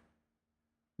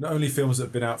not only films that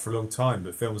have been out for a long time,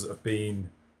 but films that have been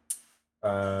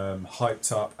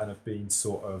hyped up and have been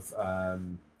sort of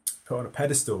put on a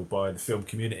pedestal by the film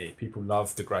community. People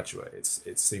love The Graduate.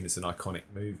 It's seen as an iconic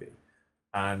movie.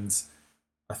 And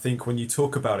I think when you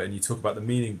talk about it and you talk about the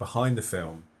meaning behind the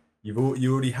film, you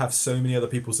already have so many other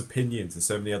people's opinions and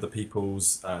so many other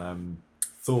people's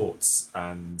thoughts,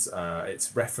 and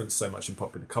it's referenced so much in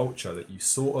popular culture that you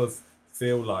sort of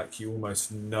feel like you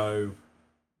almost know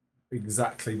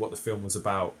exactly what the film was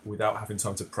about without having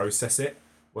time to process it.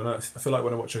 I feel like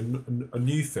when I watch a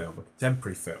new film, a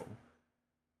contemporary film,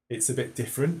 it's a bit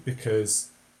different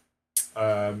because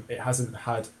it hasn't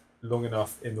had long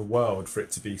enough in the world for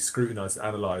it to be scrutinised and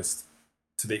analysed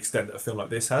to the extent that a film like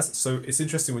this has. So it's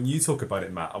interesting when you talk about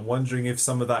it, Matt. I'm wondering if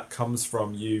some of that comes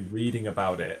from you reading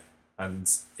about it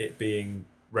and it being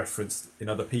referenced in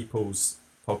other people's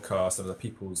podcasts and other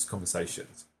people's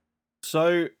conversations.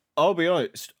 So I'll be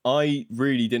honest, I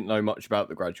really didn't know much about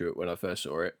The Graduate when I first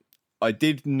saw it. I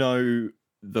did know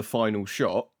the final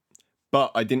shot,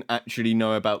 but I didn't actually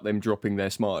know about them dropping their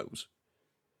smiles.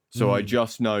 So I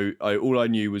just know, all I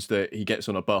knew was that he gets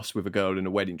on a bus with a girl in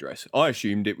a wedding dress. I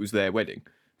assumed it was their wedding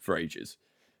for ages.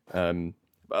 But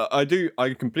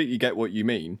I completely get what you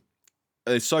mean.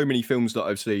 There's so many films that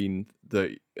I've seen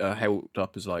that are held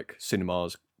up as like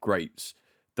cinema's greats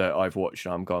that I've watched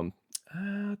and I'm gone,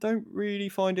 I don't really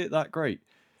find it that great.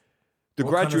 The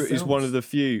Graduate is one of the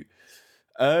few.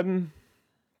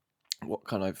 What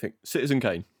can I think? Citizen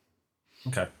Kane.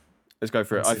 Okay. Let's go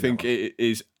for it. I think it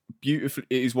is beautiful.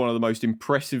 It is one of the most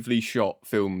impressively shot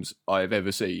films I have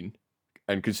ever seen.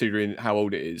 And considering how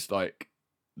old it is, like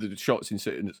the shots in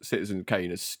Citizen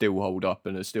Kane are still hold up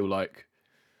and are still like,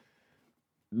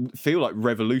 feel like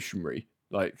revolutionary.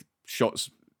 Like shots,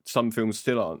 some films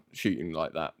still aren't shooting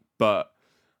like that. But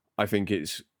I think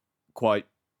it's quite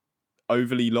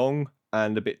overly long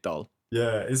and a bit dull.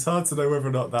 Yeah, it's hard to know whether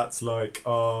or not that's like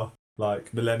our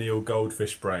like millennial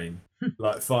goldfish brain,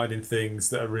 like finding things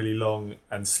that are really long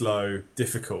and slow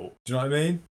difficult. Do you know what I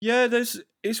mean? Yeah,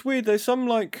 it's weird. There's some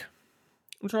like,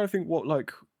 I'm trying to think what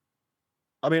like,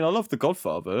 I mean, I love The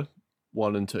Godfather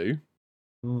 1 and 2.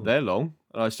 They're long,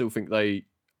 and I still think they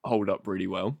hold up really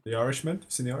well. The Irishman? You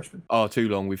seen The Irishman? Oh, too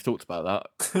long. We've talked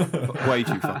about that. Way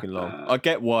too fucking long. I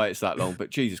get why it's that long, but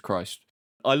Jesus Christ.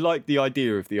 I like the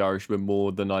idea of The Irishman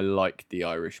more than I like The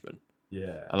Irishman.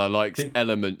 Yeah. And I liked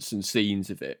elements and scenes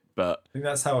of it, but... I think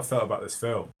that's how I felt about this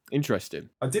film. Interesting.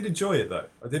 I did enjoy it, though.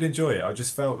 I did enjoy it. I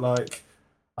just felt like...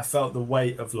 I felt the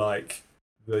weight of, like,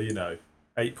 the,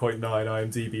 8.9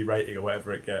 IMDb rating or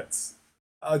whatever it gets.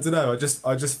 I don't know. I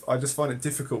just find it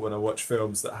difficult when I watch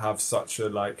films that have such a,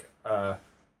 like...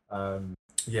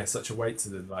 such a weight to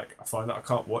them. Like, I find that I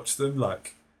can't watch them,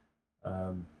 like...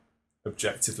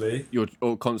 objectively.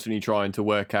 You're constantly trying to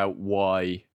work out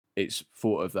why it's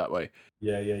thought of that way.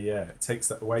 Yeah. It takes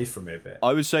that away from me a bit.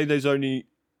 I would say there's only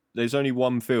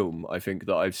one film I think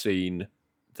that I've seen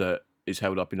that is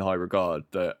held up in high regard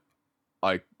that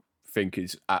I think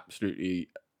is absolutely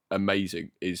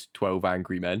amazing is 12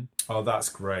 Angry Men. Oh, that's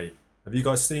great. Have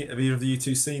either of you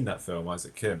two seen that film,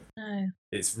 Isaac Kim? No.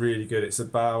 It's really good. It's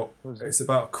about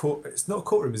a court. It's not a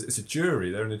courtroom. It's a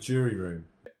jury. They're in a jury room.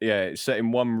 Yeah, it's set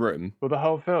in one room. Well, the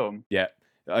whole film? Yeah.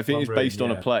 I think it's based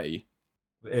on a play.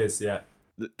 It is, yeah.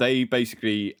 They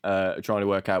basically are trying to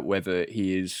work out whether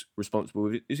he is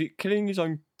responsible. Is it killing his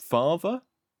own father?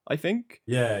 I think.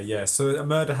 Yeah. So a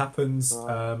murder happens,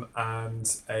 Right.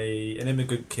 and an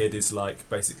immigrant kid is like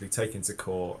basically taken to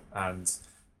court, and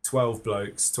 12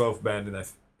 men, and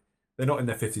they're not in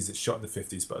their 50s. It's shot in the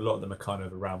 50s, but a lot of them are kind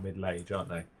of around middle age, aren't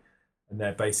they? And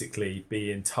they're basically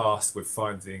being tasked with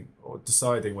finding or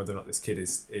deciding whether or not this kid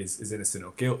is innocent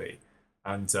or guilty,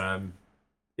 and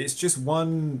it's just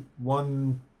one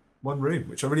room,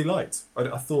 which I really liked.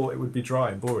 I thought it would be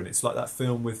dry and boring. It's like that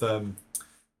film with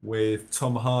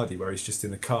Tom Hardy where he's just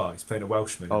in the car. He's playing a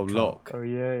Welshman. Oh, in a car. Locke. Oh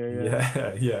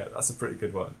yeah. Yeah, that's a pretty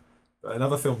good one. But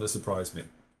another film that surprised me.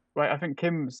 Right, I think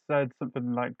Kim said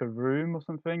something like The Room or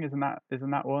something. Isn't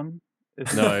that one?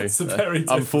 No, It's a very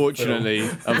different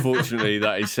unfortunately,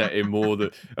 that is set in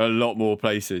a lot more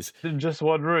places. In just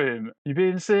one room. You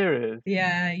being serious?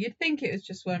 Yeah, you'd think it was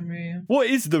just one room. What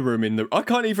is the room in the? I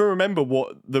can't even remember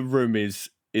what the room is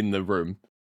in the room.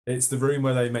 It's the room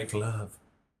where they make love,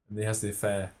 and he has the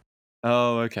affair.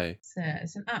 Oh, okay.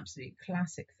 It's an absolute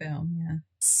classic film. Yeah.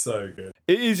 So good.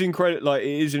 It is incredible. Like,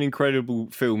 it is an incredible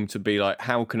film to be like,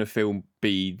 how can a film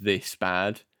be this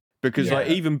bad? Because like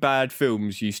Yeah. even bad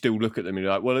films, you still look at them and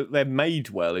you're like, well, they're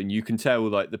made well, and you can tell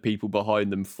like the people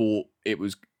behind them thought it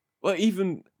was. Well,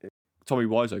 even Tommy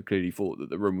Wiseau clearly thought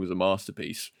that The Room was a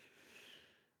masterpiece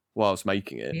whilst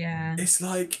making it. Yeah. It's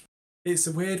like it's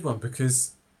a weird one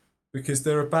because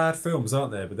there are bad films,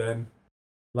 aren't there? But then,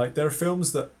 like, there are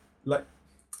films that, like,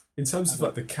 in terms of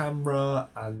like the camera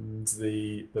and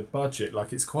the budget,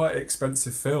 like, it's quite an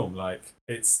expensive film. Like,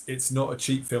 it's not a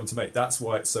cheap film to make. That's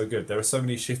why it's so good. There are so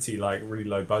many shitty, like, really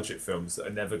low budget films that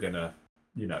are never gonna,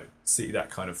 see that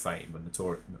kind of fame and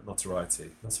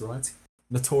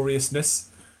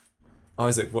notoriousness.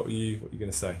 Isaac, what were you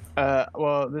gonna say?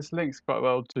 Well, this links quite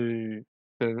well to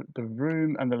the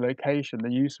room and the location,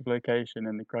 the use of location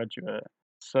in The Graduate.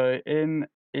 So in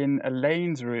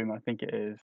Elaine's room, I think it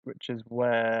is, which is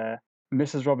where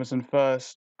Mrs. Robinson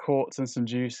first courts and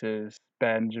seduces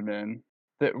Benjamin.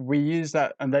 That we use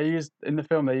that, and they use in the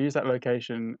film. They use that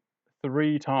location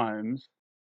 3 times,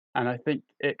 and I think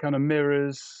it kind of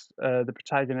mirrors the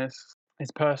protagonist's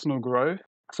his personal growth.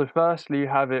 So firstly, you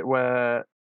have it where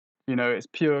it's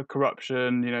pure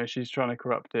corruption. She's trying to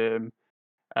corrupt him.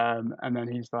 And then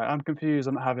he's like, I'm confused,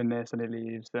 I'm not having this, and he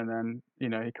leaves. And then,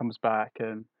 he comes back.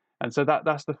 And so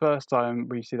that's the first time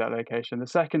we see that location. The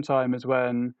second time is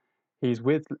when he's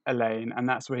with Elaine, and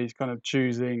that's where he's kind of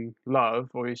choosing love,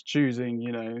 or he's choosing,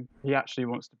 he actually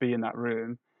wants to be in that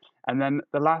room. And then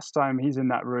the last time he's in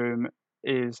that room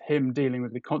is him dealing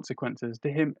with the consequences to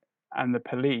him and the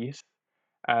police,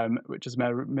 which is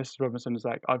where Mrs. Robinson is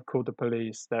like, I've called the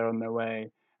police, they're on their way.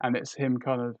 And it's him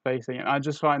kind of facing it. I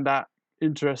just find that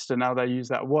interesting how they use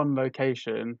that one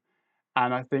location.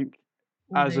 And I think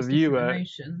All as a those different viewer,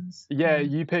 emotions.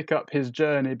 you pick up his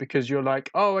journey because you're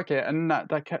like, oh, okay. And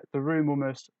the room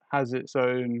almost has its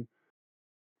own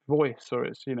voice, or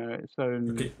its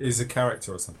own. Is a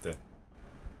character or something.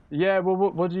 Yeah. Well,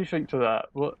 what do you think to that?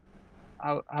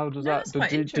 How does No, that? that's quite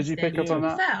Did you pick up interesting. on To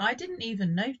be that? fair, I didn't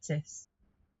even notice.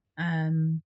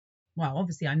 Well,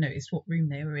 obviously I noticed what room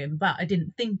they were in, but I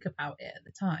didn't think about it at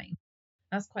the time.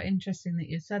 That's quite interesting that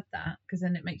you said that, because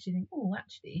then it makes you think, oh,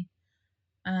 actually.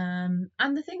 And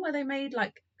the thing where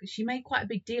she made quite a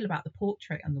big deal about the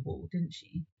portrait on the wall, didn't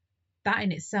she? That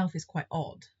in itself is quite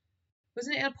odd.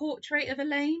 Wasn't it a portrait of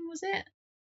Elaine, was it?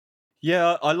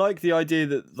 Yeah, I like the idea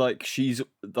that like she's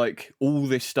like all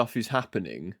this stuff is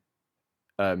happening,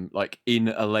 like in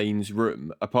Elaine's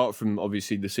room. Apart from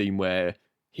obviously the scene where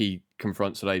he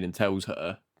confronts Elaine and tells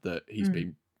her that he's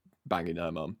been banging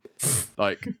her mum.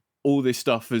 Like all this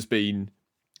stuff has been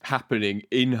happening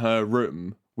in her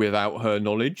room without her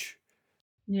knowledge.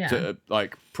 Yeah.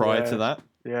 Prior to that.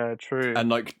 Yeah, true. And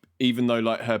like even though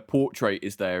like her portrait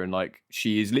is there and like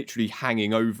she is literally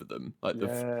hanging over them, like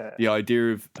the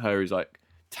idea of her is like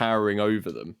towering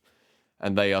over them,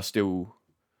 and they are still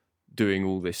doing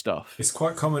all this stuff. It's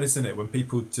quite common, isn't it, when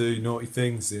people do naughty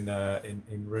things in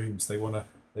rooms? They want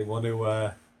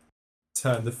to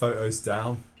turn the photos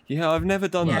down. Yeah, I've never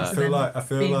done Yeah, that. so I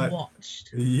feel being like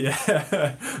watched. Yeah,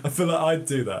 I feel like I'd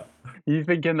do that. You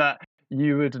thinking that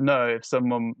you would know if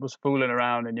someone was fooling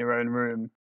around in your own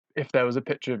room if there was a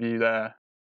picture of you there?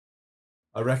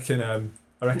 I reckon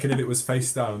if it was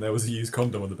face down and there was a used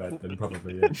condom on the bed, then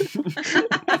probably, yeah.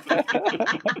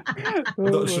 I'm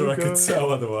not sure I could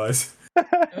tell otherwise.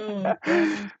 Oh,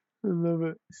 God. I love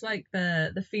it. It's like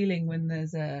the feeling when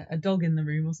there's a dog in the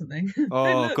room or something.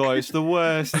 Oh Look. god, it's the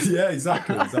worst. Yeah,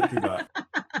 exactly that.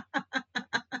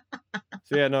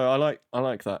 So yeah, no, I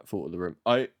like that thought of the room.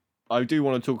 I I do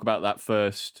want to talk about that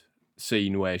first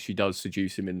scene where she does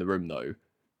seduce him in the room, though,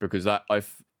 because I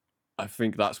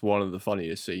think that's one of the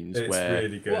funniest scenes. It's where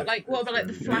really good. What about like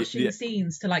the It's really flashing Yeah.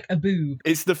 scenes to like a boob?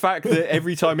 it's the fact that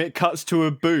every time it cuts to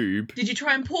a boob, Did you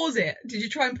try and pause it? Did you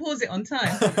try and pause it on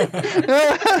time?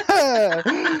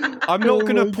 I'm not Oh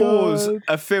going to my pause God.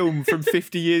 a film from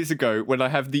 50 years ago when I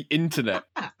have the internet.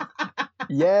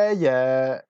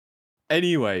 Yeah.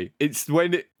 Anyway, it's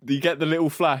when you get the little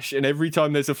flash, and every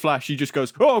time there's a flash, he just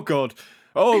goes, "Oh God,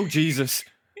 oh Jesus,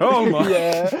 oh my."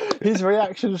 Yeah, his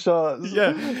reaction shots.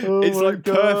 Yeah, Oh it's my like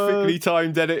God. perfectly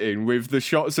timed editing with the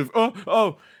shots of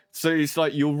oh. So it's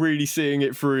like you're really seeing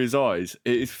it through his eyes.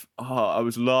 I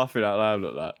was laughing out loud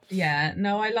at that. Yeah,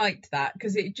 no, I liked that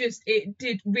because it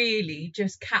did really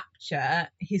just capture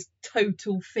his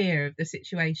total fear of the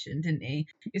situation, didn't he?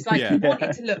 It's like he Yeah.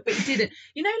 wanted to look, but he didn't.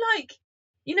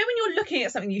 When you're looking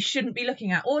at something you shouldn't be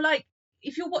looking at, or like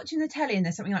if you're watching the telly and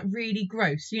there's something like really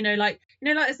gross, like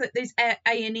it's like these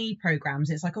A&E programs.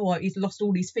 It's like, oh, he's lost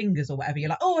all his fingers or whatever. You're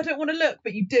like, oh, I don't want to look,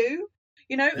 but you do.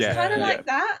 It's Yeah, kind of yeah. like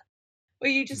that. Where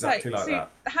you just Exactly like so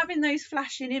that. having those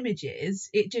flashing images,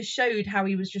 it just showed how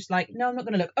he was just like, no, I'm not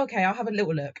going to look. Okay, I'll have a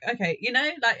little look. Okay,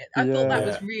 I thought that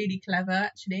was Yeah. really clever,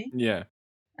 actually. Yeah,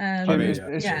 Um, I mean,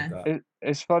 Appreciate yeah. that.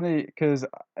 It's funny because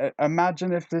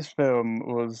imagine if this film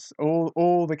was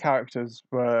all the characters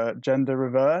were gender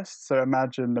reversed. So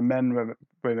imagine the men were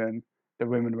women, the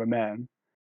women were men.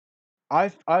 I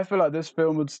feel like this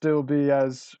film would still be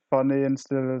as funny and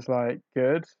still as like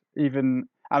good, even.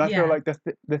 And I feel Yeah. like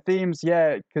the themes,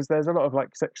 yeah, because there's a lot of like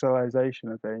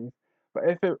sexualization of things. But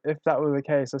if that were the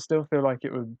case, I still feel like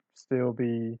it would still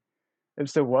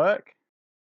work.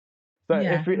 So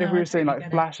Yeah, if we no, I were seeing totally like get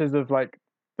it. flashes of like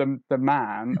the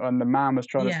man and the man was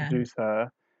trying to Yeah. seduce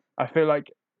her, I feel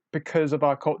like because of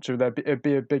our culture, it'd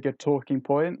be a bigger talking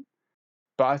point.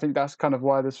 But I think that's kind of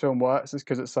why this film works, is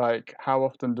because it's like, how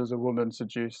often does a woman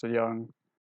seduce a young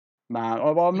man?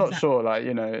 Oh, well, I'm not Exactly. sure.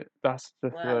 Like, that's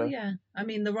just Well, yeah. I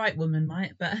mean, the right woman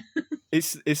might, but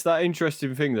it's that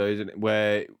interesting thing though, isn't it?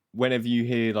 Where whenever you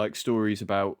hear like stories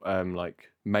about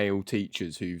like male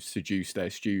teachers who seduce their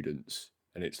students,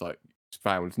 and it's like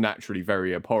found naturally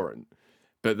very abhorrent,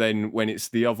 but then when it's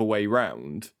the other way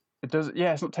round, it does.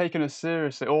 Yeah, it's not taken as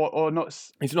seriously, or not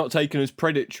it's not taken as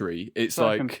predatory. It's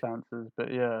like, circumstances,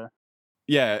 but yeah.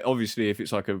 yeah, obviously if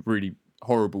it's like a really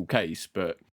horrible case,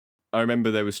 but I remember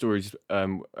there were stories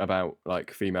about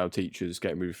like female teachers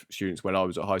getting with students when I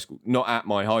was at high school. Not at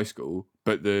my high school,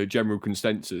 but the general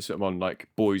consensus among like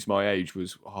boys my age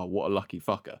was, oh, what a lucky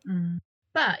fucker.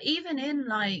 But even in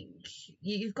like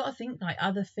you've got to think like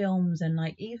other films and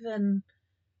like even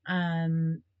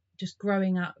just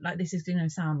growing up, like this is going to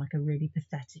sound like a really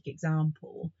pathetic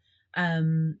example,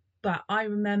 but I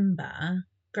remember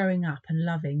growing up and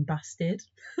loving Busted.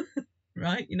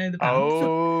 Right, the band.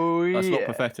 Oh, That's yeah. not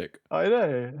pathetic. I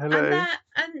know. Hello.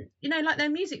 And like their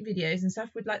music videos and stuff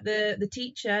with like the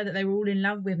teacher that they were all in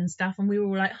love with and stuff, and we were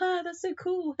all like, that's so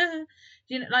cool.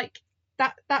 Like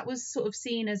that was sort of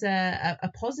seen as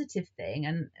a positive thing,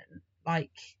 and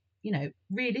like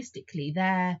realistically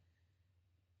their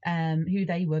who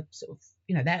they were sort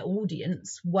of their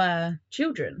audience were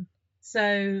children,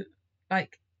 so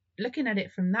like looking at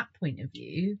it from that point of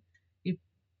view,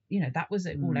 that was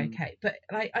all okay. But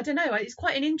like I don't know, it's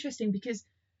quite an interesting, because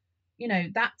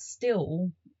that's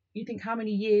still, you think how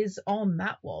many years on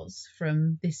that was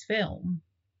from this film,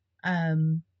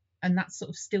 and that's sort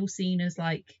of still seen as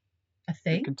like a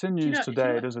thing. It continues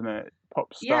today, doesn't it?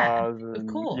 Pop stars and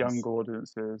young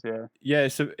audiences, yeah. Yeah,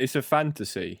 it's a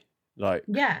fantasy. Like,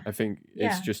 yeah, I think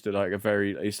it's just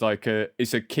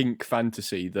it's a kink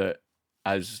fantasy that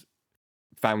has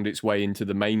found its way into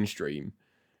the mainstream,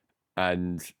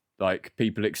 and like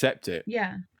people accept it.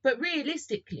 Yeah, but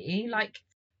realistically, like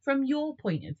from your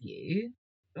point of view,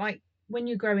 like when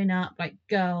you're growing up, like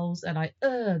girls are like,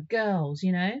 girls,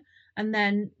 and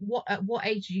then at what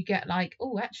age do you get like,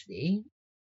 oh, actually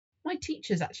my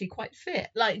teacher's actually quite fit?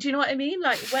 Like, do you know what I mean?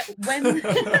 Like when do you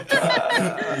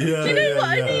know what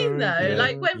I mean though? Yeah.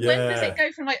 Like when does it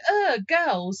go from like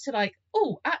girls to like,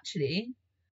 oh, actually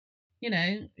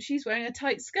she's wearing a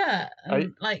tight skirt,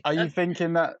 and are you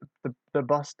thinking that the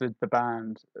Busted, the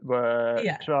band, were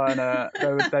trying to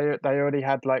they already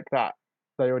had like that,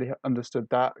 they already understood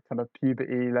that kind of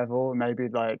puberty level, maybe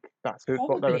like that's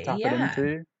what they were tapping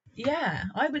into? Yeah,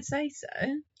 I would say so.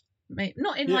 Maybe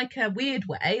not in like a weird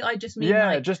way, I just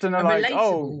mean just in a like,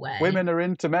 relatable way. Women are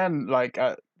into men like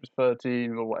at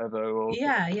 13 or whatever, or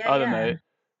I don't know,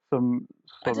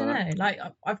 I don't know, like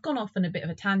I've gone off on a bit of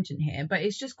a tangent here, but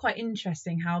it's just quite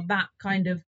interesting how that kind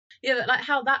of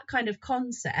how that kind of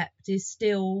concept is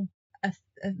still a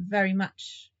very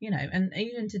much, and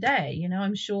even today,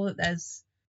 I'm sure that there's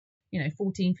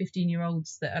 14,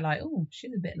 15-year-olds that are like, oh,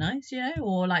 she's a bit nice,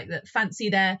 or like that fancy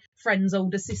their friend's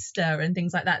older sister and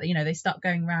things like that. They start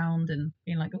going round and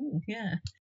being like, oh, yeah.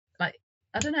 Like,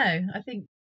 I don't know. I think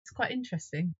it's quite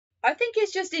interesting. I think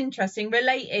it's just interesting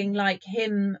relating like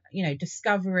him,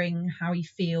 discovering how he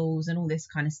feels and all this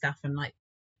kind of stuff. And like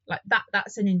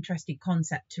that's an interesting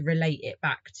concept to relate it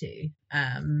back to.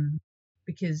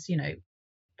 Because,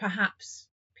 perhaps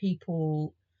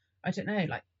people, I don't know,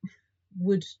 like,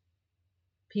 would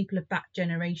people of that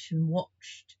generation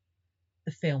watched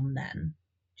the film then?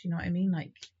 Do you know what I mean?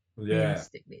 Like,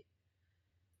 realistically.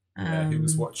 Yeah, who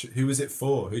was watching? Who was it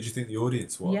for? Who do you think the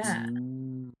audience was? Yeah.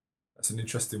 That's an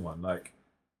interesting one. Like,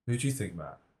 who do you think,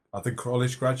 Matt? Are the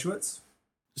college graduates?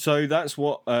 So that's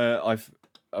what I've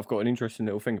got an interesting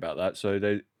little thing about that. So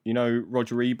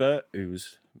Roger Ebert, who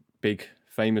was big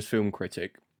famous film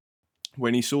critic,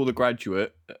 when he saw The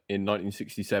Graduate in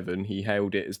 1967, he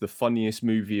hailed it as the funniest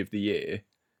movie of the year,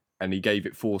 and he gave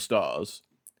it 4 stars.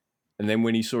 And then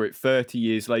when he saw it 30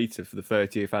 years later for the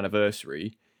 30th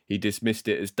anniversary, he dismissed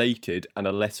it as dated and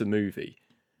a lesser movie.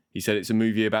 He said it's a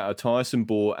movie about a tiresome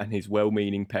bore and his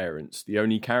well-meaning parents. The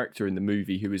only character in the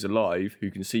movie who is alive,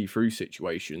 who can see through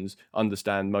situations,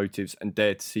 understand motives, and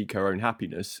dare to seek her own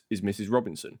happiness is Mrs.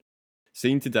 Robinson.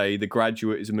 Seen today, The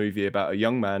Graduate is a movie about a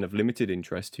young man of limited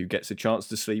interest who gets a chance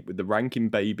to sleep with the ranking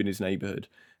babe in his neighbourhood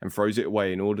and throws it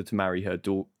away in order to marry her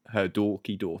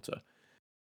dorky daughter.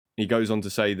 He goes on to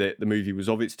say that the movie was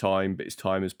of its time, but its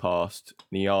time has passed,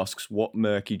 and he asks what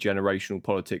murky generational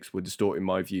politics were distorting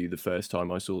my view the first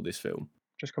time I saw this film.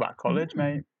 Just come out of college,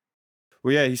 mate.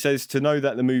 Well, yeah, he says to know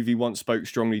that the movie once spoke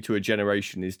strongly to a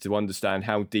generation is to understand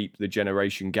how deep the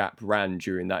generation gap ran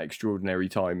during that extraordinary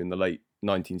time in the late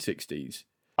 1960s.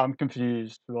 I'm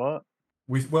confused. What?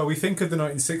 We think of the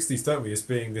 1960s, don't we, as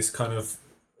being this kind of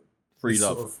free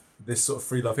love. This sort of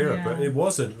free love era, but it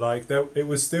wasn't. Like it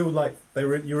was still like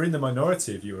you were in the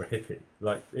minority if you were a hippie.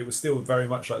 Like it was still very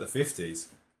much like the 50s.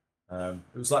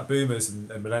 It was like boomers and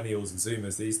millennials and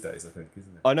zoomers these days, I think,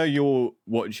 isn't it? I know you're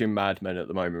watching Mad Men at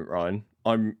the moment, Ryan.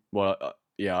 I am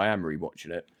rewatching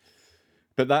it,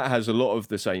 but that has a lot of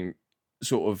the same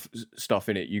sort of stuff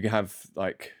in it. You have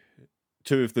like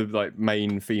 2 of the like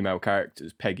main female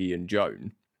characters, Peggy and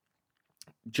Joan.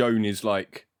 Joan is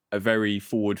like a very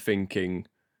forward-thinking,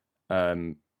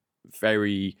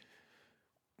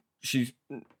 she's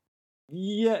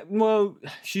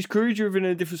career-driven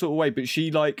in a different sort of way, but she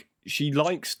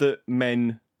likes that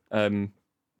men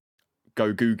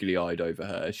go googly-eyed over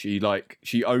her.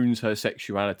 She owns her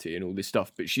sexuality and all this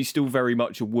stuff, but she's still very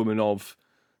much a woman of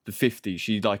the 50s.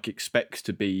 She like expects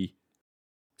to be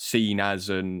seen as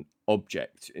an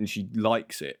object, and she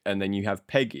likes it. And then you have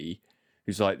Peggy,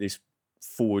 who's like this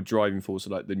forward driving force,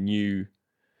 like the new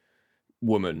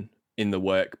woman in the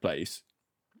workplace,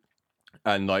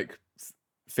 and like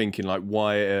thinking like,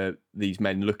 why are these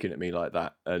men looking at me like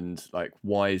that, and like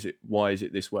why is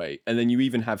it this way? And then you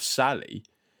even have Sally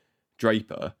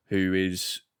Draper, who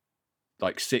is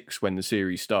like 6 when the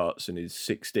series starts and is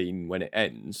 16 when it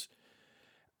ends,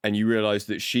 and you realize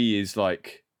that she is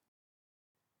like,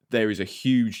 there is a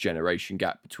huge generation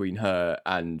gap between her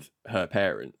and her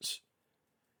parents.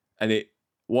 And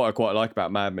what I quite like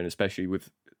about Mad Men, especially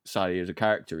with Sally as a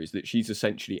character, is that she's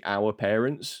essentially our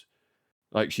parents.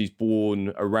 Like, she's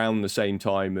born around the same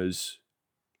time as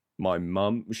my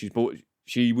mum.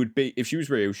 She would be, if she was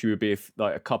real, she would be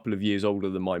like a couple of years older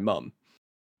than my mum.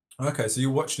 Okay, so you're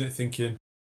watching it thinking,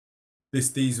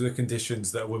 these were the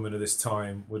conditions that a woman of this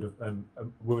time would have, a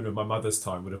woman of my mother's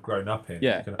time would have grown up in.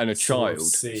 Yeah, and a child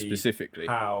specifically.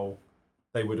 How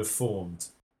they would have formed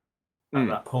at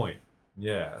that point.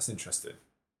 Yeah, that's interesting.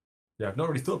 Yeah, I've not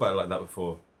really thought about it like that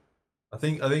before. I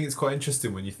think it's quite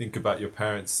interesting when you think about your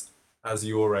parents as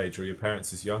your age or your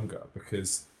parents as younger,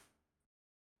 because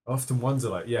I often wonder,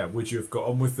 like, yeah, would you have got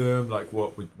on with them? Like,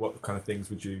 what kind of things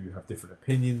would you have different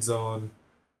opinions on?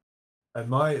 And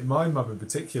my mum in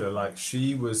particular, like,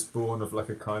 she was born of like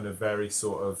a kind of very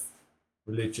sort of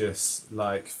religious,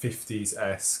 like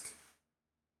 50s-esque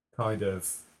kind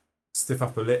of stiff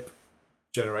upper lip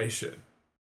generation.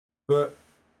 But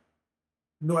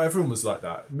not everyone was like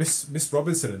that. Miss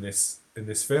Robinson in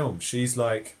this film, she's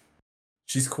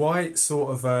quite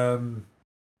sort of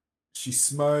she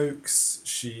smokes,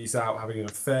 she's out having an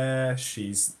affair,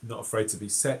 she's not afraid to be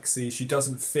sexy. She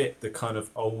doesn't fit the kind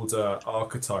of older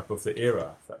archetype of the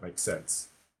era, if that makes sense.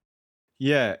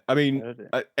 Yeah, I mean,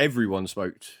 everyone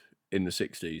smoked in the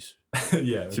 60s.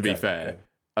 Yeah, to be fair. Yeah.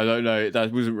 I don't know,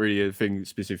 that wasn't really a thing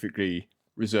specifically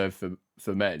reserved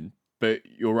for men, but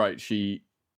you're right, she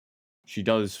she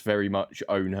does very much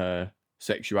own her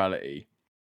sexuality.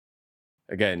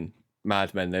 Again,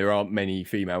 Mad Men, there aren't many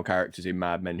female characters in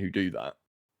Mad Men who do that.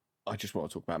 I just want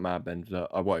to talk about Mad Men, but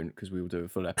I won't, because we will do a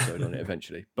full episode on it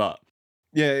eventually. But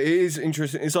yeah, it is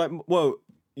interesting. It's like, well,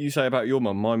 you say about your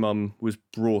mum. My mum was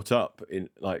brought up in,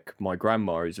 like, my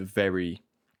grandma is a very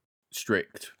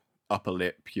strict upper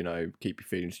lip, you know, keep your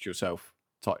feelings to yourself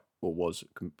type, or was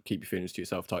keep your feelings to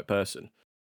yourself type person.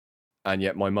 And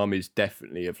yet my mum is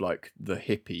definitely of like the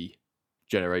hippie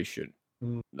generation,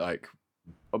 like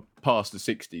past the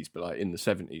 60s, but like in the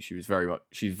 70s, she's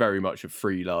very much a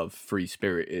free love, free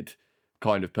spirited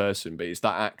kind of person. But it's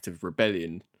that act of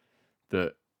rebellion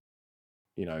that,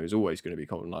 you know, is always going to be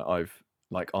common.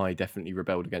 I definitely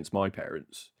rebelled against my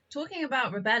parents. Talking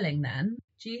about rebelling, then,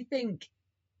 do you think,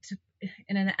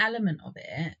 in an element of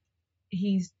it,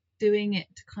 he's doing it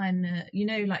to kind of, you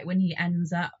know, like when he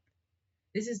ends up,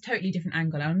 this is a totally different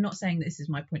angle. I'm not saying this is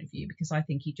my point of view, because I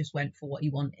think he just went for what he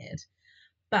wanted.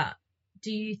 But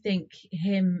do you think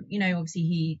him, you know, obviously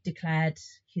he declared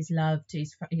his love to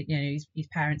his, you know, his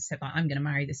parents said, like, I'm going to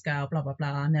marry this girl, blah, blah,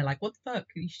 blah. And they're like, what the fuck?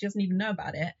 She doesn't even know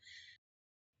about it.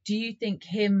 Do you think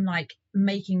him, like,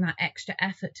 making that extra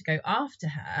effort to go after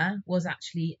her was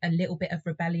actually a little bit of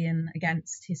rebellion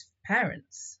against his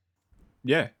parents?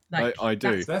 Yeah, Like, I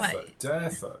do.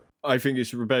 Defo. I think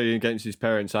it's rebellion against his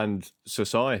parents and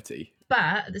society.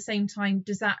 But at the same time,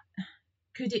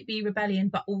 could it be rebellion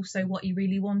but also what he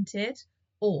really wanted?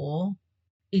 Or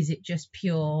is it just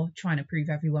pure trying to prove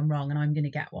everyone wrong and I'm going to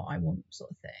get what I want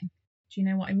sort of thing? Do you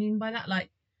know what I mean by that? Like,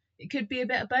 it could be a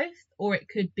bit of both, or it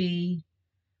could be...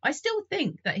 I still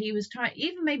think that he was trying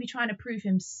to prove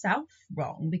himself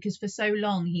wrong, because for so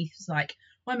long he was like,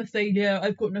 I'm a failure,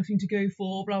 I've got nothing to go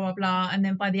for, blah, blah, blah. And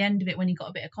then by the end of it, when he got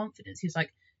a bit of confidence, he was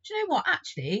like, do you know what?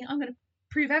 Actually, I'm going to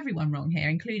prove everyone wrong here,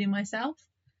 including myself.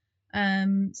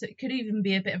 So it could even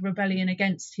be a bit of rebellion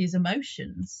against his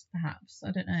emotions, perhaps.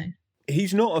 I don't know.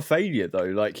 He's not a failure, though.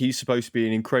 Like, he's supposed to be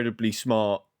an incredibly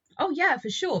smart... Oh, yeah, for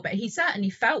sure. But he certainly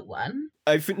felt one.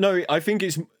 I think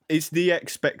it's the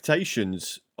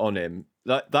expectations on him.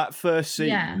 That first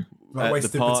scene at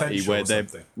the party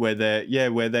where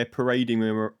they're parading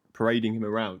him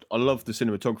around. I love the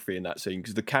cinematography in that scene,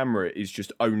 because the camera is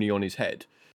just only on his head.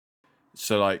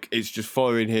 So like it's just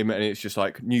following him, and it's just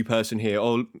like, new person here.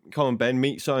 Oh, come on, Ben,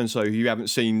 meet so and so who you haven't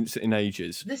seen in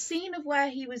ages. The scene of where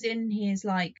he was in his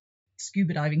like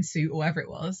scuba diving suit or whatever it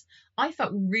was, I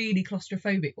felt really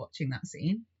claustrophobic watching that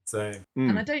scene. Same.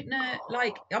 And I don't know,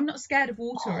 like, I'm not scared of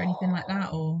water or anything like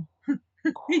that, or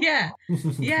yeah,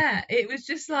 it was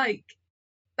just like,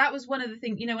 that was one of the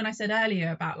things, you know, when I said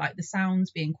earlier about like the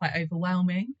sounds being quite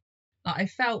overwhelming, like I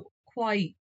felt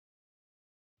quite,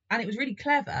 and it was really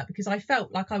clever because I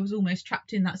felt like I was almost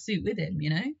trapped in that suit with him, you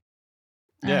know.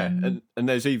 Yeah, and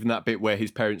there's even that bit where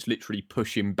his parents literally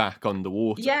push him back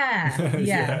underwater.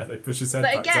 Yeah, they push his head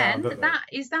but back again, down,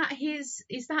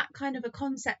 is that kind of a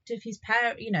concept of his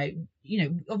parent? You know,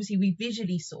 obviously we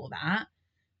visually saw that,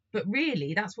 but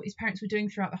really that's what his parents were doing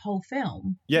throughout the whole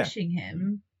film, pushing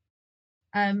him.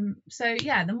 So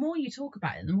yeah, the more you talk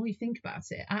about it, the more you think about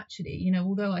it. Actually, you know,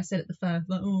 although I said at the first,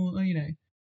 like, oh, you know,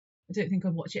 I don't think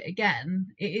I'd watch it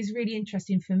again. It is really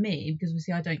interesting for me because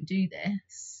obviously I don't do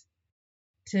this.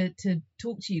 To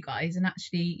talk to you guys, and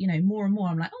actually, you know, more and more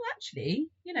I'm like, oh, actually,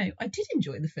 you know, I did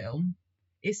enjoy the film.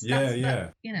 You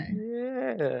know.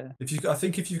 Yeah. I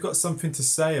think if you've got something to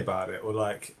say about it, or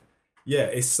like, yeah,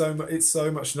 it's so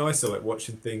much nicer like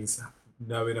watching things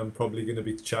knowing I'm probably going to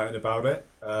be chatting about it.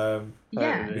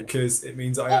 Because it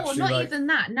means not even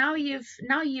that. Now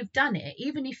you've done it.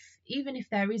 Even if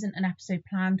there isn't an episode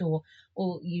planned, or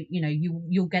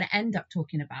you're going to end up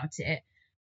talking about it.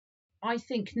 I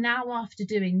think now after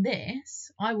doing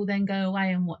this, I will then go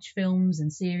away and watch films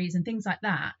and series and things like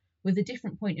that with a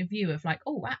different point of view of like,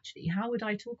 oh, actually, how would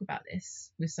I talk about this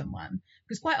with someone?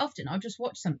 Because quite often I'll just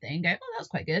watch something and go, oh, that's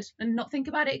quite good, and not think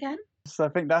about it again. So I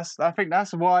think that's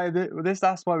why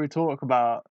that's why we talk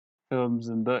about films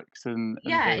and books and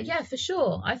things. Yeah, for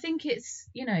sure. I think it's,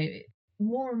 you know,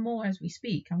 more and more as we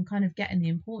speak, I'm kind of getting the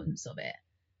importance of it.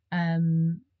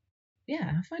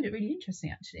 Yeah, I find it really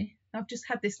interesting actually. I've just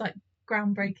had this like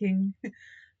groundbreaking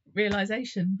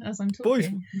realization as I'm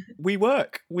talking. Boys,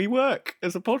 we work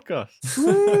as a podcast.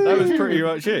 That was pretty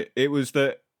much it. It was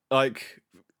that like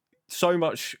so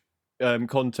much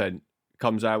content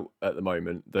comes out at the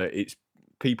moment that it's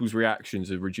people's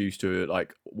reactions are reduced to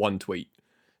like one tweet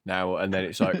now, and then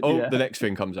it's like, oh, the next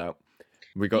thing comes out.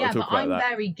 We got to talk about that. I'm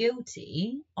very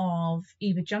guilty of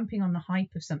either jumping on the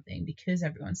hype of something because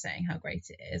everyone's saying how great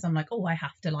it is. I'm like, oh, I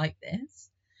have to like this.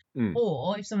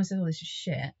 Or if someone says, oh, this is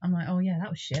shit, I'm like, oh yeah, that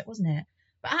was shit, wasn't it?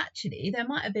 But actually, there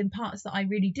might have been parts that I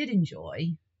really did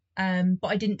enjoy, but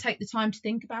I didn't take the time to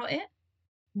think about it.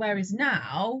 Whereas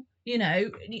now,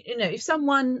 if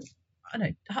someone, I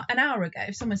don't know, an hour ago,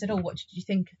 if someone said, "Oh, what did you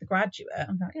think of The Graduate?"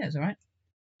 I'm like, "Yeah, it's all right."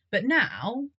 But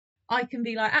now I can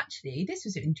be like, "Actually, this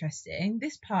was interesting.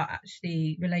 This part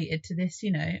actually related to this,"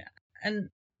 and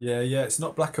Yeah, it's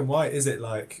not black and white, is it?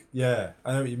 Like, yeah,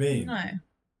 I know what you mean. no,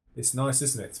 It's nice,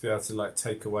 isn't it, to be able to like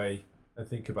take away and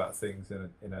think about things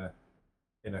in a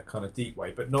kind of deep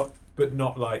way, but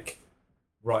not like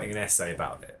writing an essay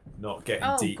about it, not getting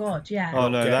oh deep. god, yeah. Oh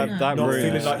no, getting- that not ruins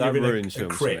feeling like that you're in ruins a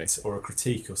films for me. crit or a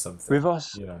critique or something. With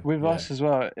us, Yeah. us as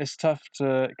well, it's tough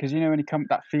to, because when you come,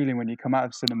 that feeling when you come out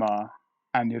of cinema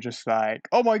and you're just like,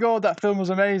 oh my god, that film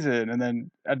was amazing, and then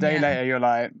a day Yeah. later you're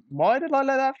like, why did I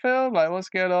let that film? Like, what's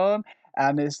going on?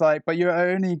 And it's like, but you're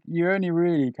only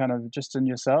really kind of just in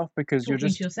yourself, because you're Talking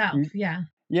just to yourself, yeah.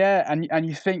 yeah, and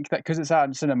you think that because it's out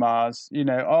in cinemas,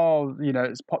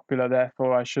 it's popular,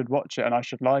 therefore I should watch it and I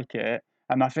should like it.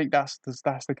 And I think that's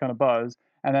the kind of buzz.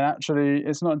 And then actually,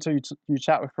 it's not until you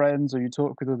chat with friends or you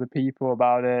talk with other people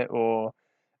about it or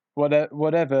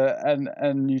whatever,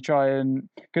 and you try and,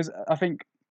 because I think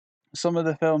some of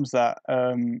the films that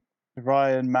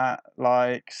Ryan, Matt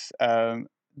likes,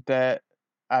 that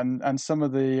and some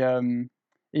of the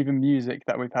even music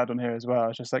that we've had on here as well.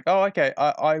 It's just like, oh, okay,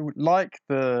 I would like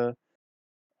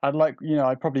I'd like,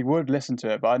 I probably would listen to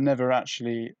it, but I never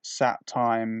actually sat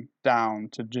time down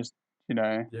to just,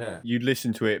 Yeah. You'd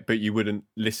listen to it, but you wouldn't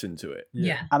listen to it.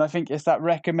 Yeah. And I think it's that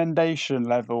recommendation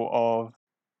level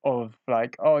of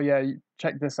like, oh yeah,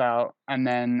 check this out, and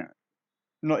then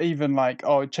not even like,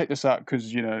 oh, check this out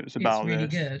because it's about It's really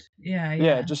this. good. Yeah,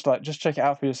 Yeah, just check it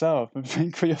out for yourself and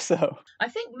think for yourself. I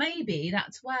think maybe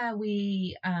that's where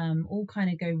we all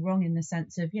kind of go wrong, in the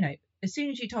sense of, as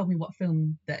soon as you told me what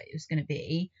film that it was going to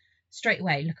be, straight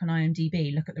away look on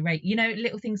IMDb, look at the rate,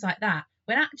 little things like that.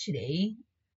 When actually,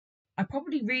 I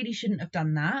probably really shouldn't have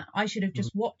done that. I should have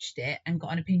just watched it and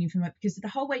got an opinion from it, because the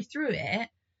whole way through it,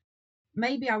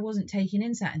 maybe I wasn't taking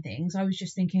in certain things. I was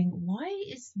just thinking, why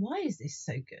is this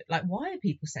so good? Like, why are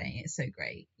people saying it's so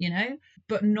great?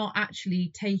 But not actually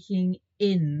taking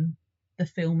in the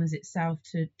film as itself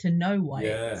to know why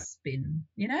it's been.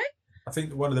 I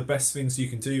think one of the best things you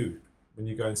can do when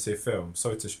you go and see a film,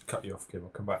 sorry to cut you off, Kim,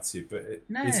 I'll come back to you, but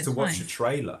is to watch fine. a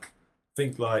trailer.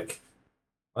 Think like,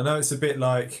 I know it's a bit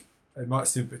like, it might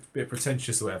seem a bit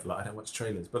pretentious or whatever, like I don't watch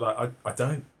trailers, but like I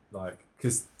don't, like,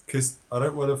 because I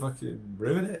don't want to fucking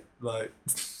ruin it, like.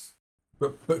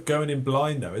 But going in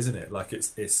blind though, isn't it? Like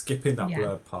it's skipping that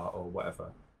blurb part or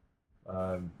whatever,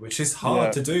 which is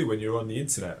hard to do when you're on the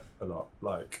internet a lot.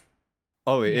 Like,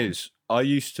 oh, it is. I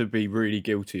used to be really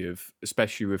guilty of,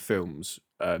 especially with films,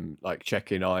 like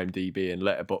checking IMDb and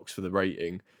Letterboxd for the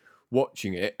rating,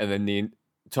 watching it, and then the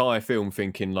entire film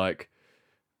thinking like,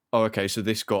 oh, okay, so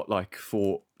this got like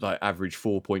average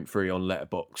 4.3 on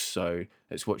Letterboxd, so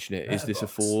let's watching it. Is this a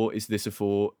 4? Is this a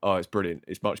 4? Oh, it's brilliant.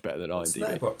 It's much better than what's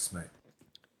IMDb. Letterboxd, mate?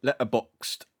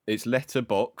 Letterboxd. It's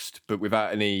letterboxed, but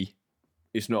without an E.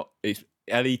 It's not. It's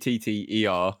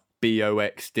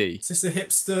LETTERBOXD. Is this a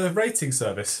hipster rating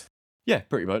service? Yeah,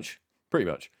 pretty much.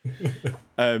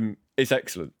 It's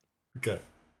excellent. Okay.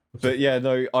 But yeah,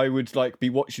 no, I would like be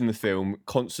watching the film,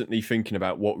 constantly thinking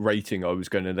about what rating I was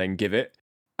going to then give it,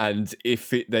 and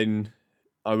if it then,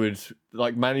 I would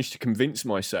like manage to convince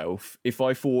myself, if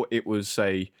I thought it was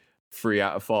say 3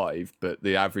 out of 5, but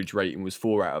the average rating was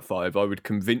 4 out of 5, I would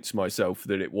convince myself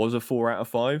that it was a 4 out of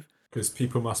 5. Because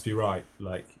people must be right.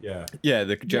 Like, Yeah,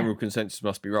 the general consensus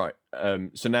must be right.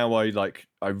 So now I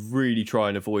really try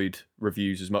and avoid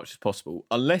reviews as much as possible,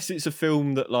 unless it's a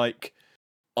film that like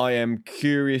I am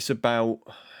curious about.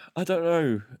 I don't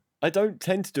know. I don't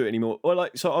tend to do it anymore. Or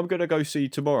like, so I'm going to go see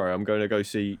tomorrow. I'm going to go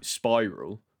see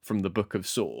Spiral from the Book of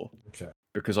Saw. Okay.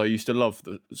 Because I used to love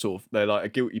the sort of, they're like a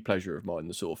guilty pleasure of mine,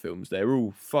 the Saw films. They're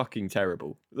all fucking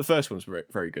terrible. The first one's very,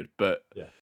 very good, but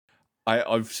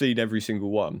I've seen every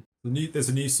single one. There's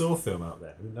a new Saw film out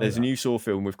there. There's a new Saw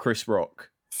film with Chris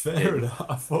Rock. Fair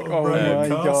enough. Oh my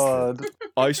god!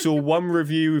 I saw one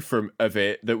review of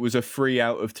it that was a 3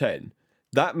 out of 10.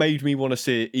 That made me want to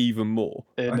see it even more.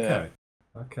 Okay.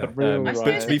 But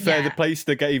to be fair, the place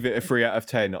that gave it a 3 out of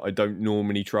 10, I don't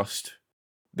normally trust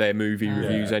their movie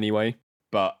reviews anyway.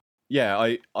 But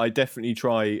yeah, I definitely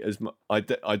try as much. I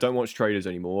don't watch trailers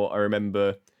anymore. I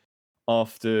remember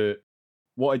after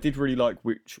what I did really like,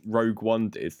 which Rogue One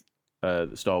did,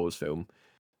 the Star Wars film,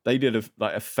 they did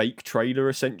a fake trailer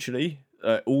essentially.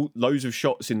 Loads of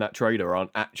shots in that trailer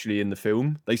aren't actually in the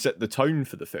film. They set the tone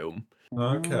for the film,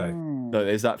 Okay. No,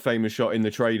 there's that famous shot in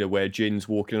the trailer where Jin's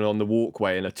walking on the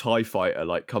walkway and a TIE fighter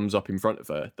like comes up in front of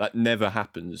her. That never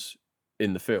happens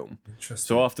in the film. Interesting.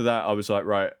 So after that, I was like,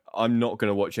 right, I'm not going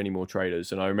to watch any more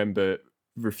trailers. And I remember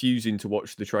refusing to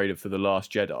watch the trailer for The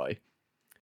Last Jedi.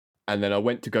 And then I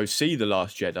went to go see The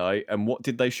Last Jedi. And what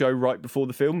did they show right before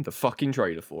the film? The fucking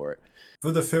trailer for it.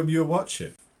 For the film you were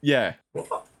watching? Yeah.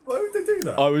 What? Why would they do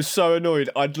that? I was so annoyed.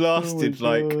 I'd lasted Oh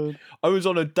my God. I was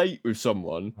on a date with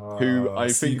someone who Oh, I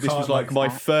so you think this was can't, like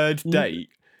like- my third date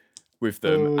with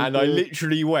them. Oh, And I God.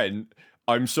 literally went,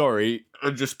 I'm sorry,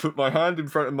 and just put my hand in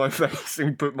front of my face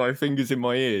and put my fingers in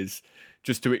my ears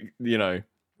just to, you know.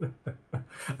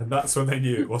 And that's when they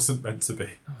knew it wasn't meant to be.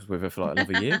 I was with her for like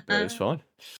another year, but it's fine.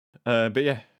 But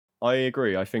yeah, I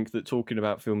agree. I think that talking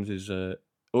about films is,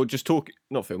 or just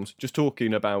not films, just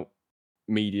talking about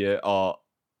media, art,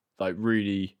 like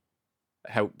really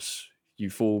helps you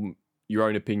form your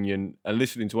own opinion and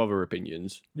listening to other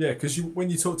opinions. Yeah, because when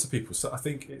you talk to people, so I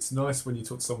think it's nice when you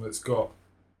talk to someone that's got.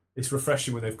 It's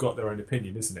refreshing when they've got their own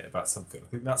opinion, isn't it, about something? I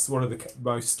think that's one of the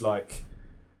most like.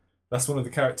 That's one of the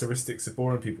characteristics of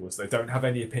boring people is they don't have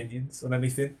any opinions on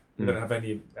anything. They don't have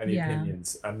any Yeah.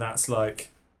 opinions, and that's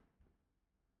like.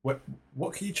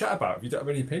 What can you chat about if you don't have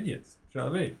any opinions? Do you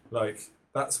know what I mean? Like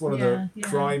that's one of the Yeah.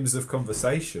 crimes of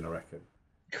conversation, I reckon.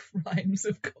 Crimes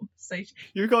of conversation.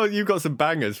 You've got some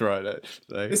bangers right there.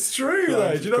 So. It's true,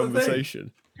 though. Do you know what I mean?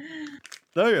 Conversation.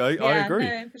 No, I Yeah, agree.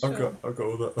 no, for sure. I've got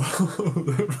all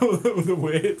the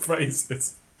weird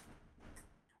phrases.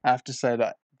 I have to say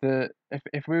that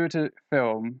if we were to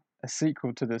film a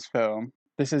sequel to this film,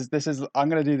 this is I'm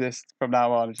gonna do this from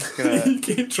now on. I'm just gonna. You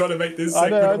keep trying to make this I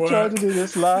segment know. I'm work. trying to do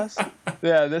this last.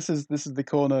 Yeah, this is the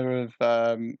corner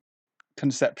of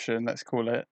conception. Let's call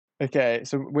it. Okay,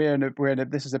 so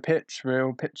this is a pitch. We're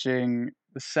all pitching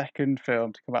the second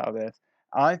film to come out of this.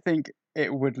 I think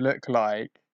it would look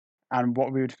like, and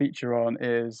what we would feature on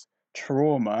is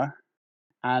trauma,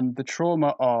 and the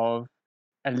trauma of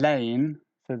Elaine.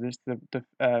 So this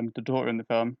the daughter in the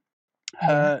film.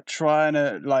 Her trying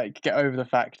to like get over the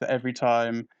fact that every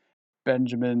time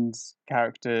Benjamin's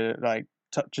character like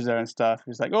touches her and stuff,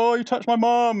 he's like, "Oh, you touched my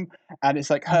mom," and it's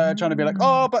like her trying to be like,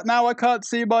 "Oh, but now I can't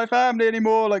see my family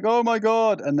anymore." Like, "Oh my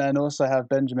God," and then also have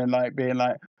Benjamin like being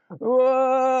like,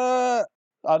 "What?"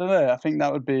 I don't know. I think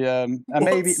that would be and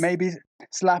maybe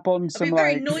slap on It'd some be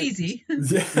very like noisy.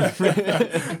 Yeah.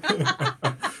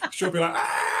 She'll be like,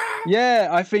 ah! Yeah,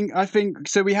 I think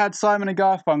so. We had Simon and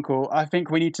Garfunkel. I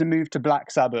think we need to move to Black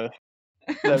Sabbath.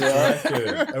 There we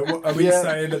are. Are we Yeah.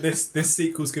 saying that this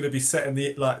sequel's going to be set in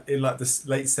the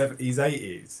late 70s,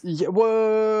 80s? Yeah,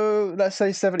 well, let's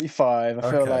say 75.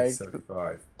 I feel like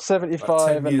 75. 75, Like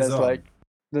 10 and years there's on.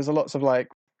 there's a lots of like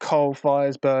coal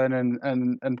fires burning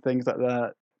and things like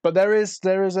that. But there is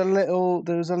a little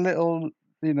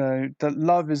that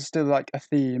love is still like a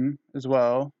theme as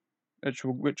well, which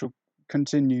will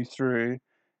continue through.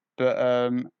 But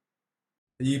Are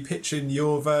you pitching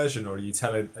your version, or are you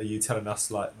telling us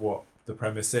like what the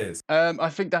premise is? I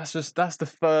think that's the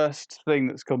first thing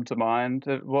that's come to mind.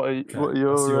 What are Okay, what are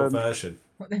your, what's your version?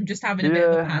 What, them just having a bit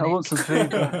of a yeah, I panic. want some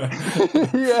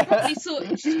feedback. Yeah.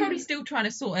 She's probably still trying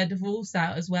to sort her divorce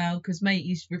out as well because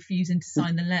matey's refusing to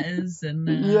sign the letters and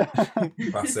Yeah.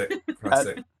 Classic.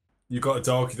 You got a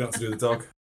dog, you don't have to do the dog.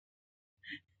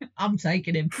 I'm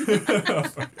taking him.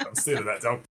 I'm stealing that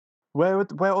dog. What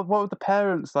would the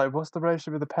parents like? What's the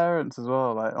relationship with the parents as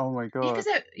well? Like, oh my God.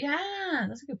 Yeah,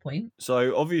 that's a good point.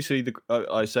 So obviously,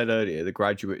 I said earlier, The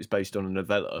Graduate is based on a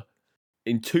novella.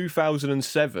 In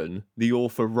 2007, the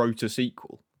author wrote a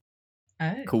sequel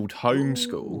Oh. called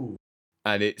Homeschool, Ooh.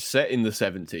 and it's set in the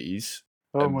 70s.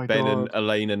 Oh and my Ben God. and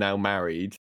Elaine are now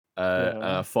married and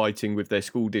are fighting with their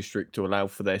school district to allow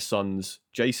for their sons,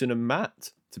 Jason and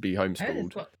Matt, to be Oh, they've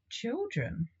homeschooled. got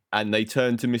children. And they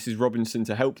turn to Mrs. Robinson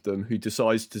to help them, who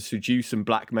decides to seduce and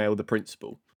blackmail the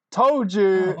principal. Told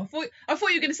you. Oh, I thought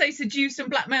you were going to say seduce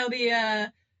and blackmail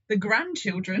the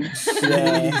grandchildren.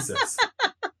 Yeah. Jesus.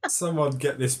 Someone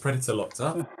get this predator locked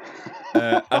up.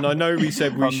 And I know we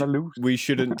said On the loose. we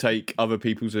shouldn't take other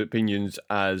people's opinions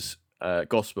as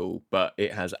gospel, but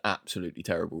it has absolutely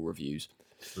terrible reviews.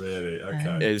 Really?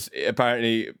 Okay. Is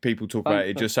apparently people talk about it.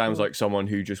 It just sounds Cool. like someone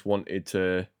who just wanted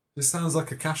to. This sounds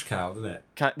like a cash cow, doesn't it?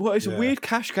 Well, it's Yeah. a weird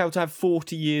cash cow to have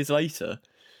 40 years later.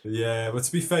 Yeah, but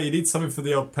to be fair, you need something for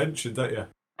the old pension, don't you?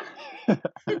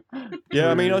 Yeah,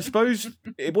 I mean, I suppose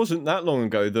it wasn't that long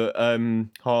ago that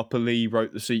Harper Lee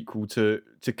wrote the sequel to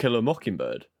Kill a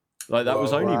Mockingbird. Like that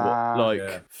was Whoa. only Wow.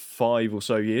 Yeah. 5 or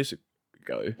so years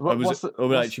ago. What- I was what's the- or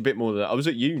what's- actually a bit more than that. I was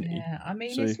at uni. Yeah, I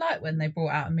mean, So- it's like when they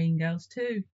brought out Mean Girls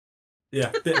too.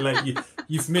 Yeah, a bit late.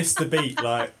 You've missed the beat.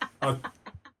 Like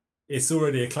It's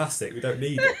already a classic. We don't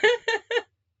need it.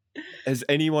 Has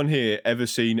anyone here ever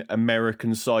seen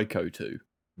American Psycho 2?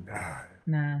 No.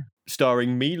 Nah.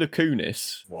 Starring Mila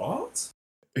Kunis, What?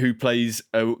 who plays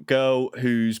a girl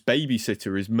whose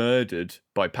babysitter is murdered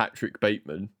by Patrick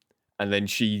Bateman, and then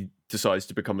she decides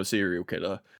to become a serial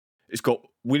killer. It's got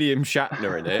William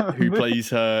Shatner in it, who plays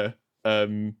her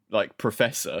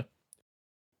professor.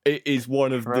 It is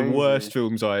one of the Crazy. worst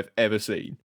films I have ever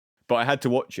seen, but I had to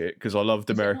watch it because I loved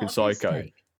Is it American not a piss Psycho.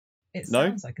 take? It No?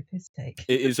 sounds like a piss take.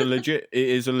 It is a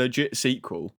legit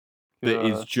sequel that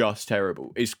is just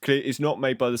terrible. It's clear it's not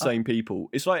made by the same people.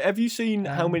 It's like, have you seen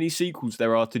how many sequels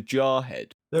there are to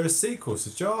Jarhead? There are sequels to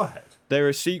Jarhead. There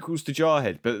are sequels to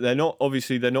Jarhead, but they're not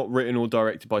written or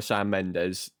directed by Sam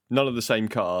Mendes. None of the same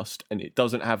cast, and it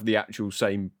doesn't have the actual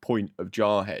same point of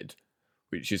Jarhead,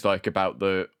 which is like about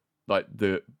the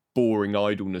boring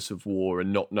idleness of war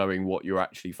and not knowing what you're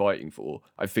actually fighting for.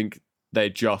 I think they're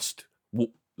just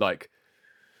like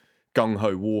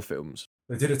gung-ho war films.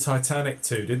 They did a Titanic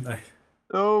 2, didn't they?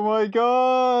 Oh my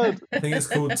god! I think it's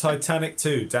called Titanic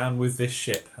 2, Down with This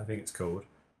Ship, I think it's called.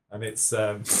 And it's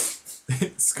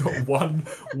it's got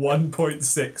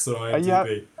 1.6 on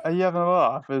IMDb. Are you having a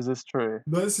laugh? Is this true?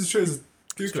 No, this is true.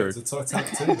 Google it. It's a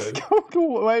Titanic 2,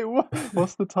 though. Wait,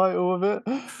 what's the title of it?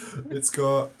 It's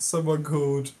got someone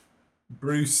called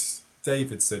Bruce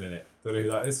Davidson in it. Don't know who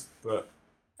that is, but...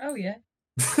 Oh yeah.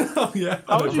 Oh, yeah.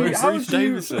 How I know would you- Bruce how Bruce would you-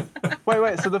 Davison.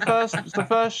 Wait. So the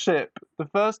first ship, the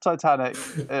first Titanic,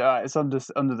 it's under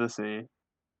the sea,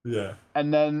 Yeah.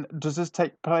 and then does this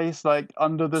take place like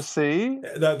under the sea?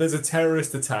 No, there's a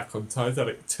terrorist attack on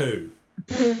Titanic 2.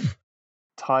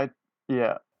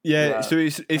 Yeah. Yeah, So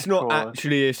it's of not course.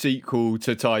 actually a sequel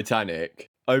to Titanic.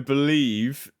 I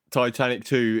believe Titanic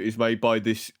 2 is made by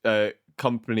this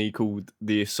company called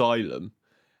The Asylum,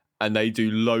 and they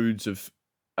do loads of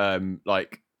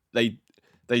they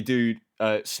do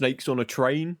Snakes on a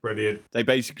Train. Brilliant. They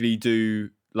basically do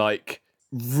like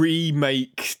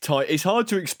remake it's hard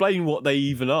to explain what they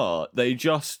even are. They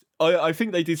just I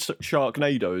think they did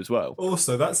Sharknado as well.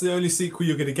 Also, that's the only sequel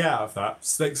you're going to get out of that.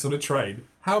 Snakes on a Train.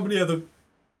 How many other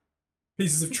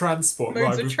pieces of transport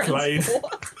Modes rhyme of with plane?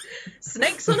 transport.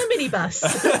 Snakes on a minibus.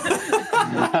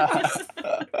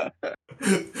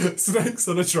 Snakes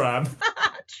on a tram.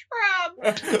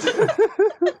 Tram.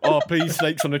 Oh, please,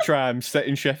 Snakes on a Tram set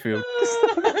in Sheffield.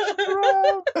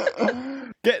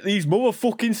 Get these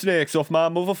motherfucking snakes off my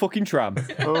motherfucking tram.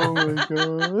 Oh my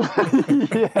god!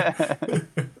 Yeah.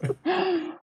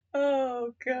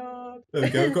 Oh god. There we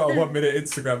go. We've got a 1 minute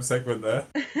Instagram segment there.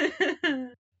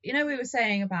 You know, we were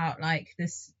saying about like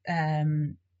this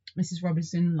Mrs.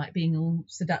 Robinson like being all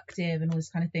seductive and all this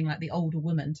kind of thing, like the older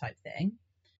woman type thing.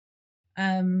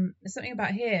 There's something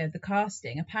about here, the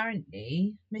casting.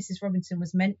 Apparently, Mrs. Robinson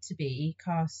was meant to be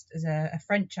cast as a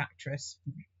French actress.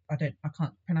 I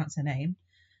can't pronounce her name.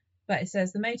 But it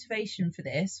says the motivation for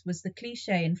this was the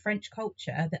cliche in French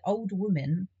culture that older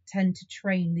women tend to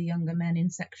train the younger men in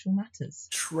sexual matters.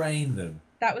 Train them.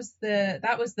 That was the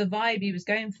vibe he was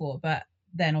going for, but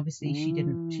then obviously she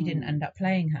didn't end up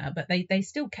playing her. But they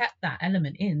still kept that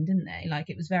element in, didn't they? Like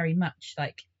it was very much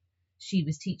like she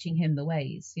was teaching him the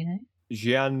ways, you know?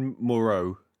 Jeanne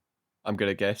Moreau, I'm going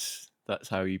to guess that's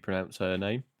how you pronounce her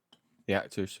name. The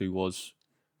actress who was...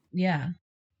 Yeah.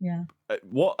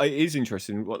 What is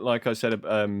interesting, like I said,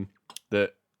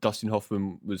 that Dustin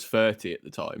Hoffman was 30 at the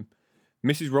time.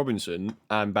 Mrs. Robinson,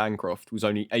 Anne Bancroft, was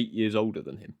only 8 years older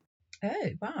than him. Oh,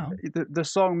 wow. The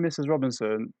song Mrs.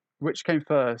 Robinson, which came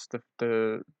first,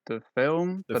 the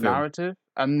film, the film. narrative,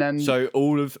 and then So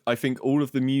I think all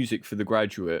of the music for The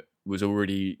Graduate was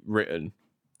already written,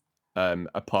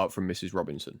 apart from Mrs.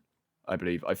 Robinson, I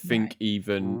believe. I think Right.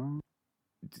 even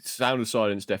Sound of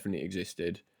Silence definitely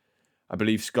existed. I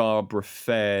believe Scarborough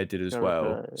Fair did as Scarborough well.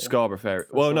 Fair, yeah. Scarborough Fair.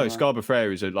 That's Well, no, right. Scarborough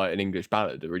Fair is like an English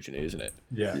ballad originally, isn't it?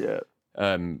 Yeah.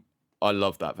 I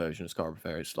love that version of Scarborough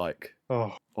Fair. It's like,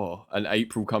 oh, and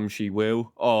April Come She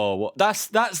Will. Oh, what? That's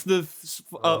the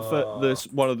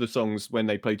one of the songs when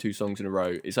they play two songs in a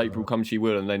row. It's April Come She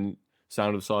Will and then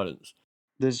Sound of Silence.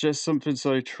 there's just something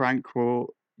so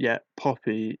tranquil yet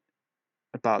poppy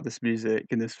about this music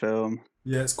in this film.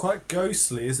 Yeah, it's quite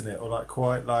ghostly, isn't it? Or like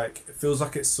quite like it feels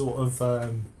like it's sort of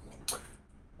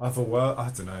other word. I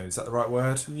don't know. Is that the right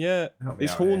word? Yeah, Help me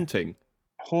it's out here. haunting.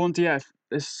 Haunted, yeah,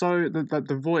 it's so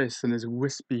the voice and his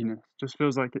wispiness just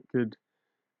feels like it could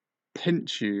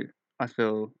pinch you. I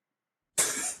feel.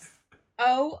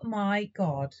 Oh my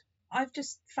god. I've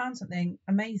just found something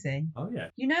amazing. Oh yeah.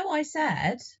 You know I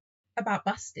said about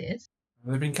Busted?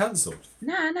 Have they been cancelled?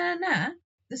 Nah.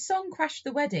 the song Crash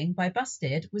the Wedding by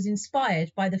Busted was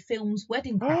inspired by the film's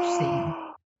wedding crash scene.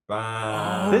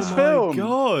 Bam. This oh film? my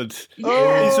god.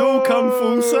 Yeah. It's all come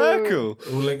full circle.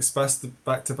 All links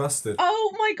back to Busted.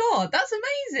 Oh my god, that's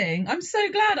amazing. I'm so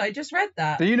glad I just read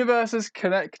that. The universe is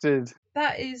connected.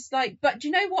 That is like, but do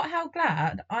you know what? How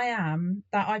glad I am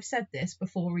that I've said this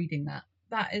before reading that.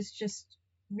 That is just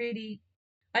really.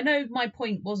 I know my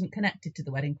point wasn't connected to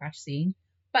the wedding crash scene,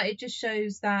 but it just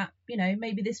shows that, you know,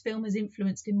 maybe this film has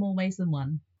influenced in more ways than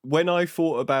one. When I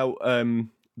thought about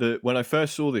when I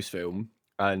first saw this film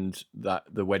and that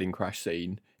the wedding crash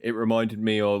scene, it reminded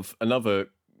me of another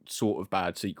sort of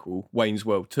bad sequel, Wayne's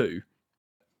World 2.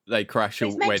 They crash a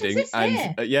It's mentioned wedding, this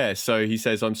and here. so he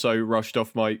says, "I'm so rushed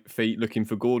off my feet looking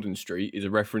for Gordon Street," is a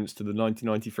reference to the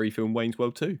 1993 film Wayne's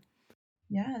World 2.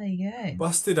 Yeah, there you go.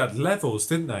 Busted had levels,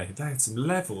 didn't they? They had some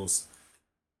levels.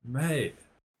 Mate.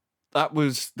 That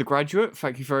was The Graduate.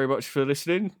 Thank you very much for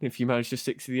listening. If you managed to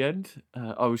stick to the end,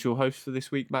 I was your host for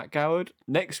this week, Matt Goward.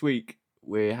 Next week,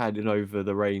 we're handing over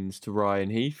the reins to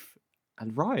Ryan Heath.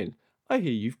 And Ryan, I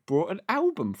hear you've brought an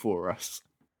album for us.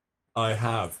 I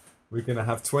have. We're going to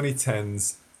have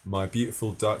 2010's My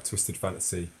Beautiful Dark Twisted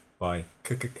Fantasy by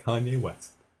Kanye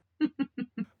West.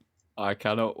 I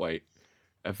cannot wait.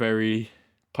 A very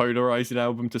polarising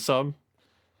album to some,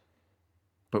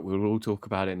 but we'll all talk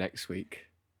about it next week.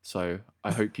 So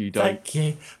I hope you don't. Thank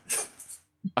you.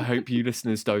 I hope you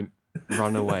listeners don't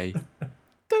run away.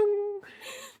 Dung,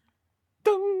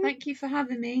 dung. Thank you for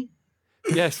having me.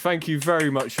 Yes, thank you very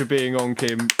much for being on,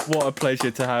 Kim. What a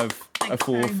pleasure to have Thanks a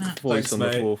fourth very much. voice Thanks, on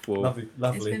mate. the fourth floor. Lovely. It's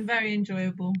Lovely. been very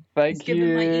enjoyable. Thank It's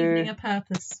given my you. evening a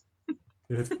purpose.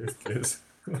 Good.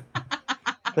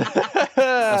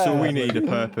 That's all we need, a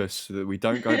purpose, so that we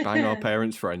don't go bang our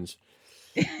parents' friends.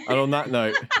 And on that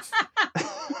note,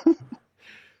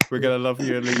 we're going to love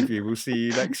you and leave you. We'll see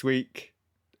you next week.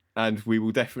 And we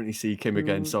will definitely see Kim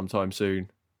again sometime soon.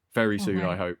 Very soon, Okay.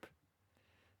 I hope.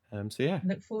 So yeah,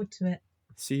 Look forward to it.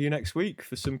 see you next week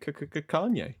for some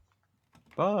Kanye.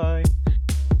 Bye.